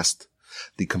 in the past,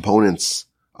 the components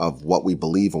of what we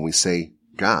believe when we say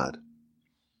God.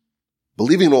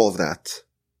 Believing all of that,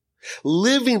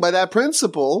 living by that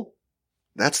principle,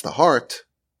 that's the heart.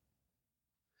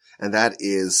 And that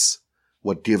is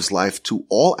what gives life to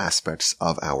all aspects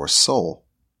of our soul.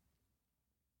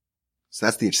 So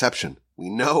that's the exception. We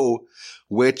know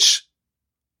which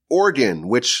organ,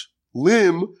 which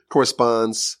limb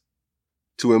corresponds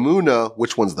to emunah,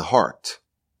 which one's the heart.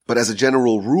 But as a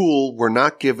general rule, we're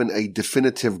not given a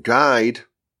definitive guide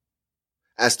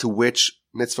as to which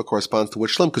mitzvah corresponds to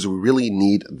which limb, because we really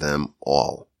need them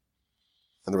all.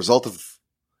 And the result of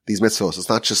these mitzvahs, it's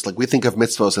not just like we think of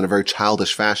mitzvahs in a very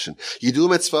childish fashion. You do a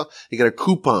mitzvah, you get a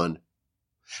coupon,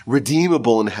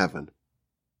 redeemable in heaven.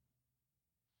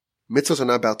 Mitzvahs are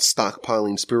not about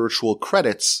stockpiling spiritual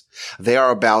credits. They are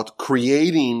about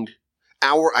creating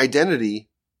our identity,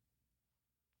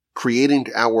 creating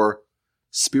our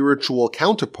spiritual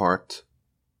counterpart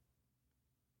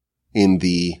in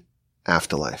the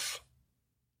afterlife.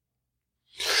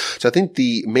 So I think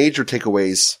the major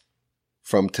takeaways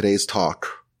from today's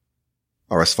talk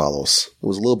are as follows. It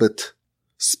was a little bit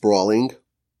sprawling.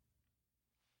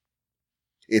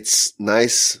 It's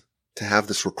nice to have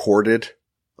this recorded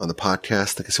on the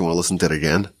podcast in case you want to listen to it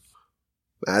again.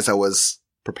 As I was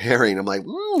preparing, I'm like,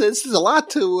 this is a lot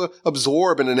to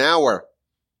absorb in an hour.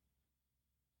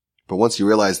 But once you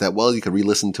realize that, well, you can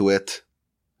re-listen to it.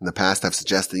 In the past, I've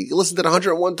suggested you listen to it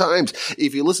 101 times.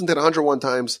 If you listen to it 101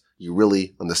 times, you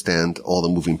really understand all the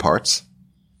moving parts.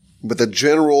 But the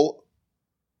general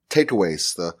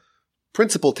takeaways, the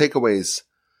principal takeaways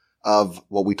of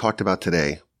what we talked about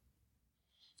today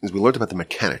is we learned about the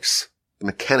mechanics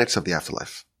of the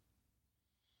afterlife.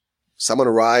 Someone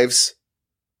arrives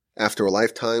after a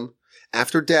lifetime,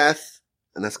 after death,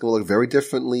 and that's going to look very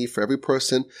differently for every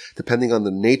person, depending on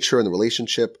the nature and the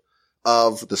relationship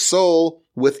of the soul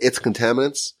with its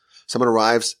contaminants. Someone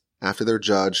arrives after they're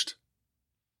judged.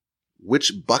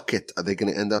 Which bucket are they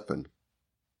going to end up in?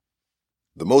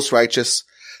 The most righteous,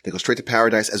 they go straight to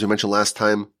paradise, as we mentioned last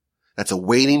time. That's a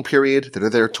waiting period. They're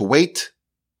there to wait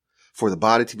for the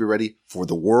body to be ready, for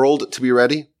the world to be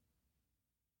ready.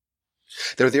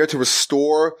 They're there to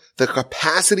restore the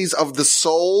capacities of the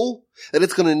soul that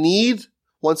it's going to need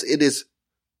once it is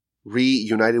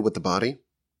reunited with the body.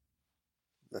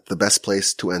 That's the best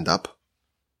place to end up.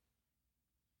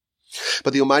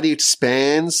 But the Almighty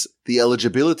expands the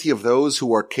eligibility of those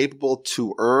who are capable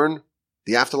to earn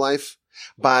the afterlife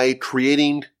by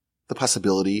creating the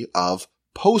possibility of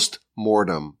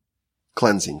post-mortem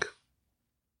cleansing.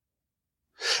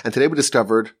 And today we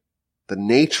discovered the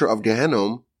nature of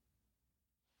Gehenna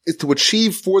is to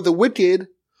achieve for the wicked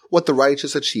what the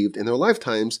righteous achieved in their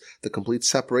lifetimes, the complete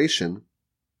separation,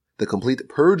 the complete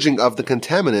purging of the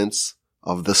contaminants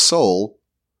of the soul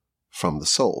from the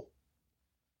soul.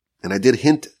 And I did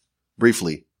hint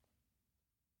briefly.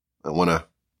 I want to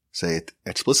say it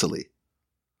explicitly.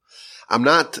 I'm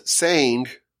not saying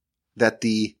that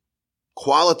the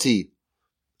quality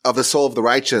of the soul of the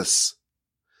righteous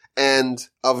and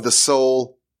of the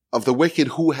soul of the wicked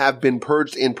who have been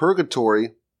purged in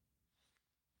purgatory,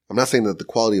 I'm not saying that the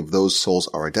quality of those souls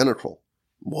are identical.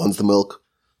 One's the milk,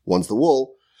 one's the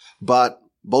wool, but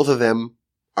both of them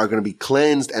are going to be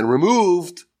cleansed and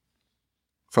removed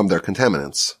from their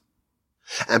contaminants.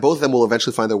 And both of them will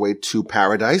eventually find their way to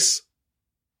paradise,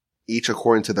 each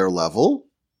according to their level.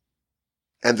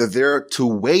 And they're there to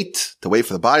wait for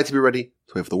the body to be ready,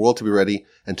 to wait for the world to be ready,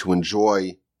 and to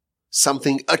enjoy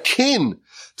something akin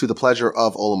to the pleasure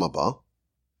of Olam Haba.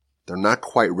 They're not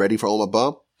quite ready for Olam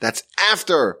Haba. That's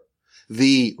after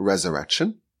the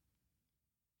resurrection.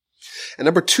 And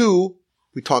number two,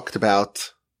 we talked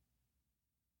about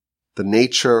the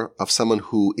nature of someone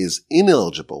who is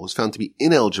ineligible, who's found to be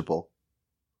ineligible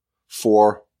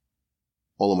for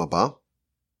Olam Haba.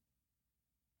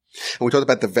 And we talked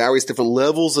about the various different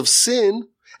levels of sin,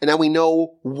 and now we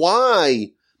know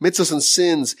why mitzvahs and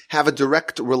sins have a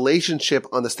direct relationship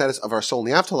on the status of our soul in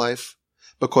the afterlife,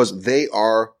 because they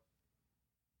are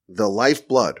the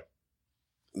lifeblood.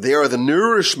 They are the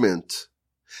nourishment.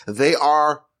 They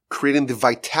are creating the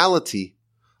vitality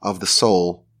of the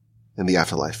soul in the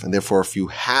afterlife. And therefore, if you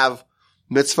have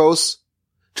mitzvos,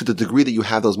 to the degree that you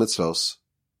have those mitzvos,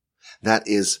 that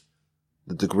is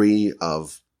the degree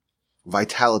of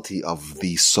vitality of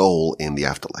the soul in the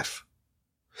afterlife.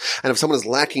 And if someone is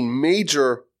lacking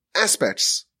major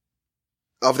aspects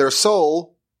of their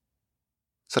soul,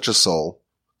 such a soul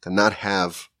cannot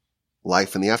have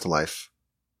life in the afterlife.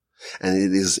 And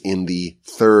it is in the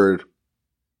third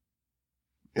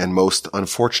and most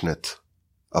unfortunate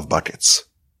of buckets.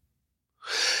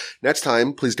 Next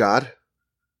time, please God,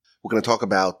 we're going to talk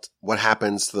about what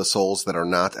happens to the souls that are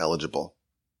not eligible.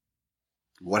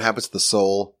 What happens to the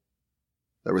soul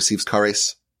that receives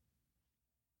kares?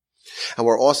 And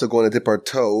we're also going to dip our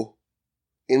toe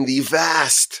in the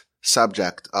vast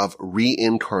subject of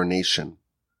reincarnation.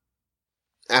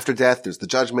 After death, there's the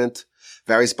judgment,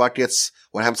 various buckets,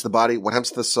 what happens to the body, what happens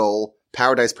to the soul,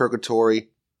 paradise, purgatory,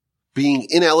 being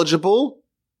ineligible.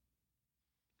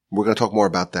 We're going to talk more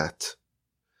about that.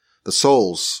 The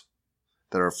souls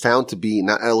that are found to be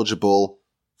not eligible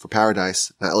for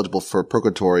paradise, not eligible for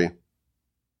purgatory,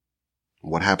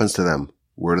 what happens to them?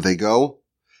 Where do they go?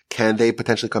 Can they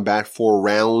potentially come back for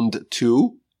round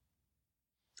 2?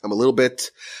 I'm a little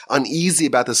bit uneasy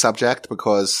about the subject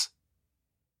because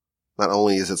not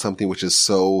only is it something which is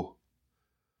so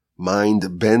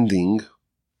mind-bending,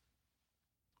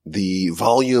 the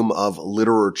volume of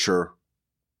literature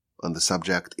on the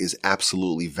subject is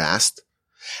absolutely vast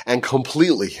and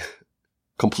completely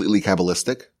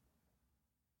Kabbalistic.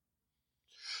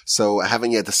 So I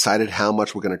haven't yet decided how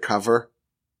much we're going to cover.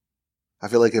 I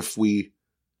feel like if we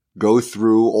go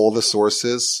through all the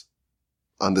sources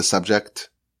on the subject,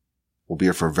 we'll be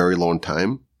here for a very long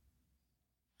time.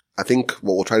 I think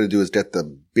what we'll try to do is get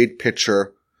the big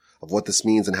picture of what this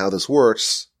means and how this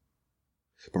works.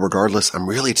 But regardless, I'm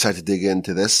really excited to dig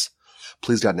into this.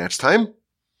 Please God, next time.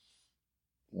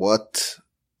 What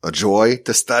a joy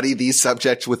to study these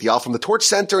subjects with y'all from the Torch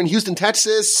Center in Houston,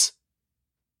 Texas.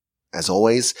 As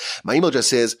always, my email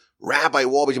address is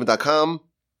rabbiwolbe@gmail.com.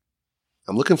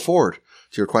 I'm looking forward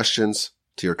to your questions,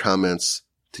 to your comments,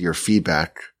 to your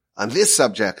feedback on this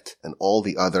subject and all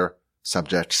the other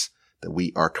subjects that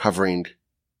we are covering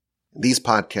in these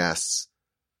podcasts.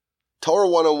 Torah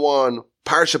 101,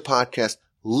 Parsha Podcast.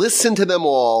 Listen to them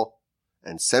all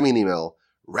and send me an email,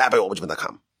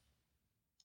 rabbiwolbe@gmail.com.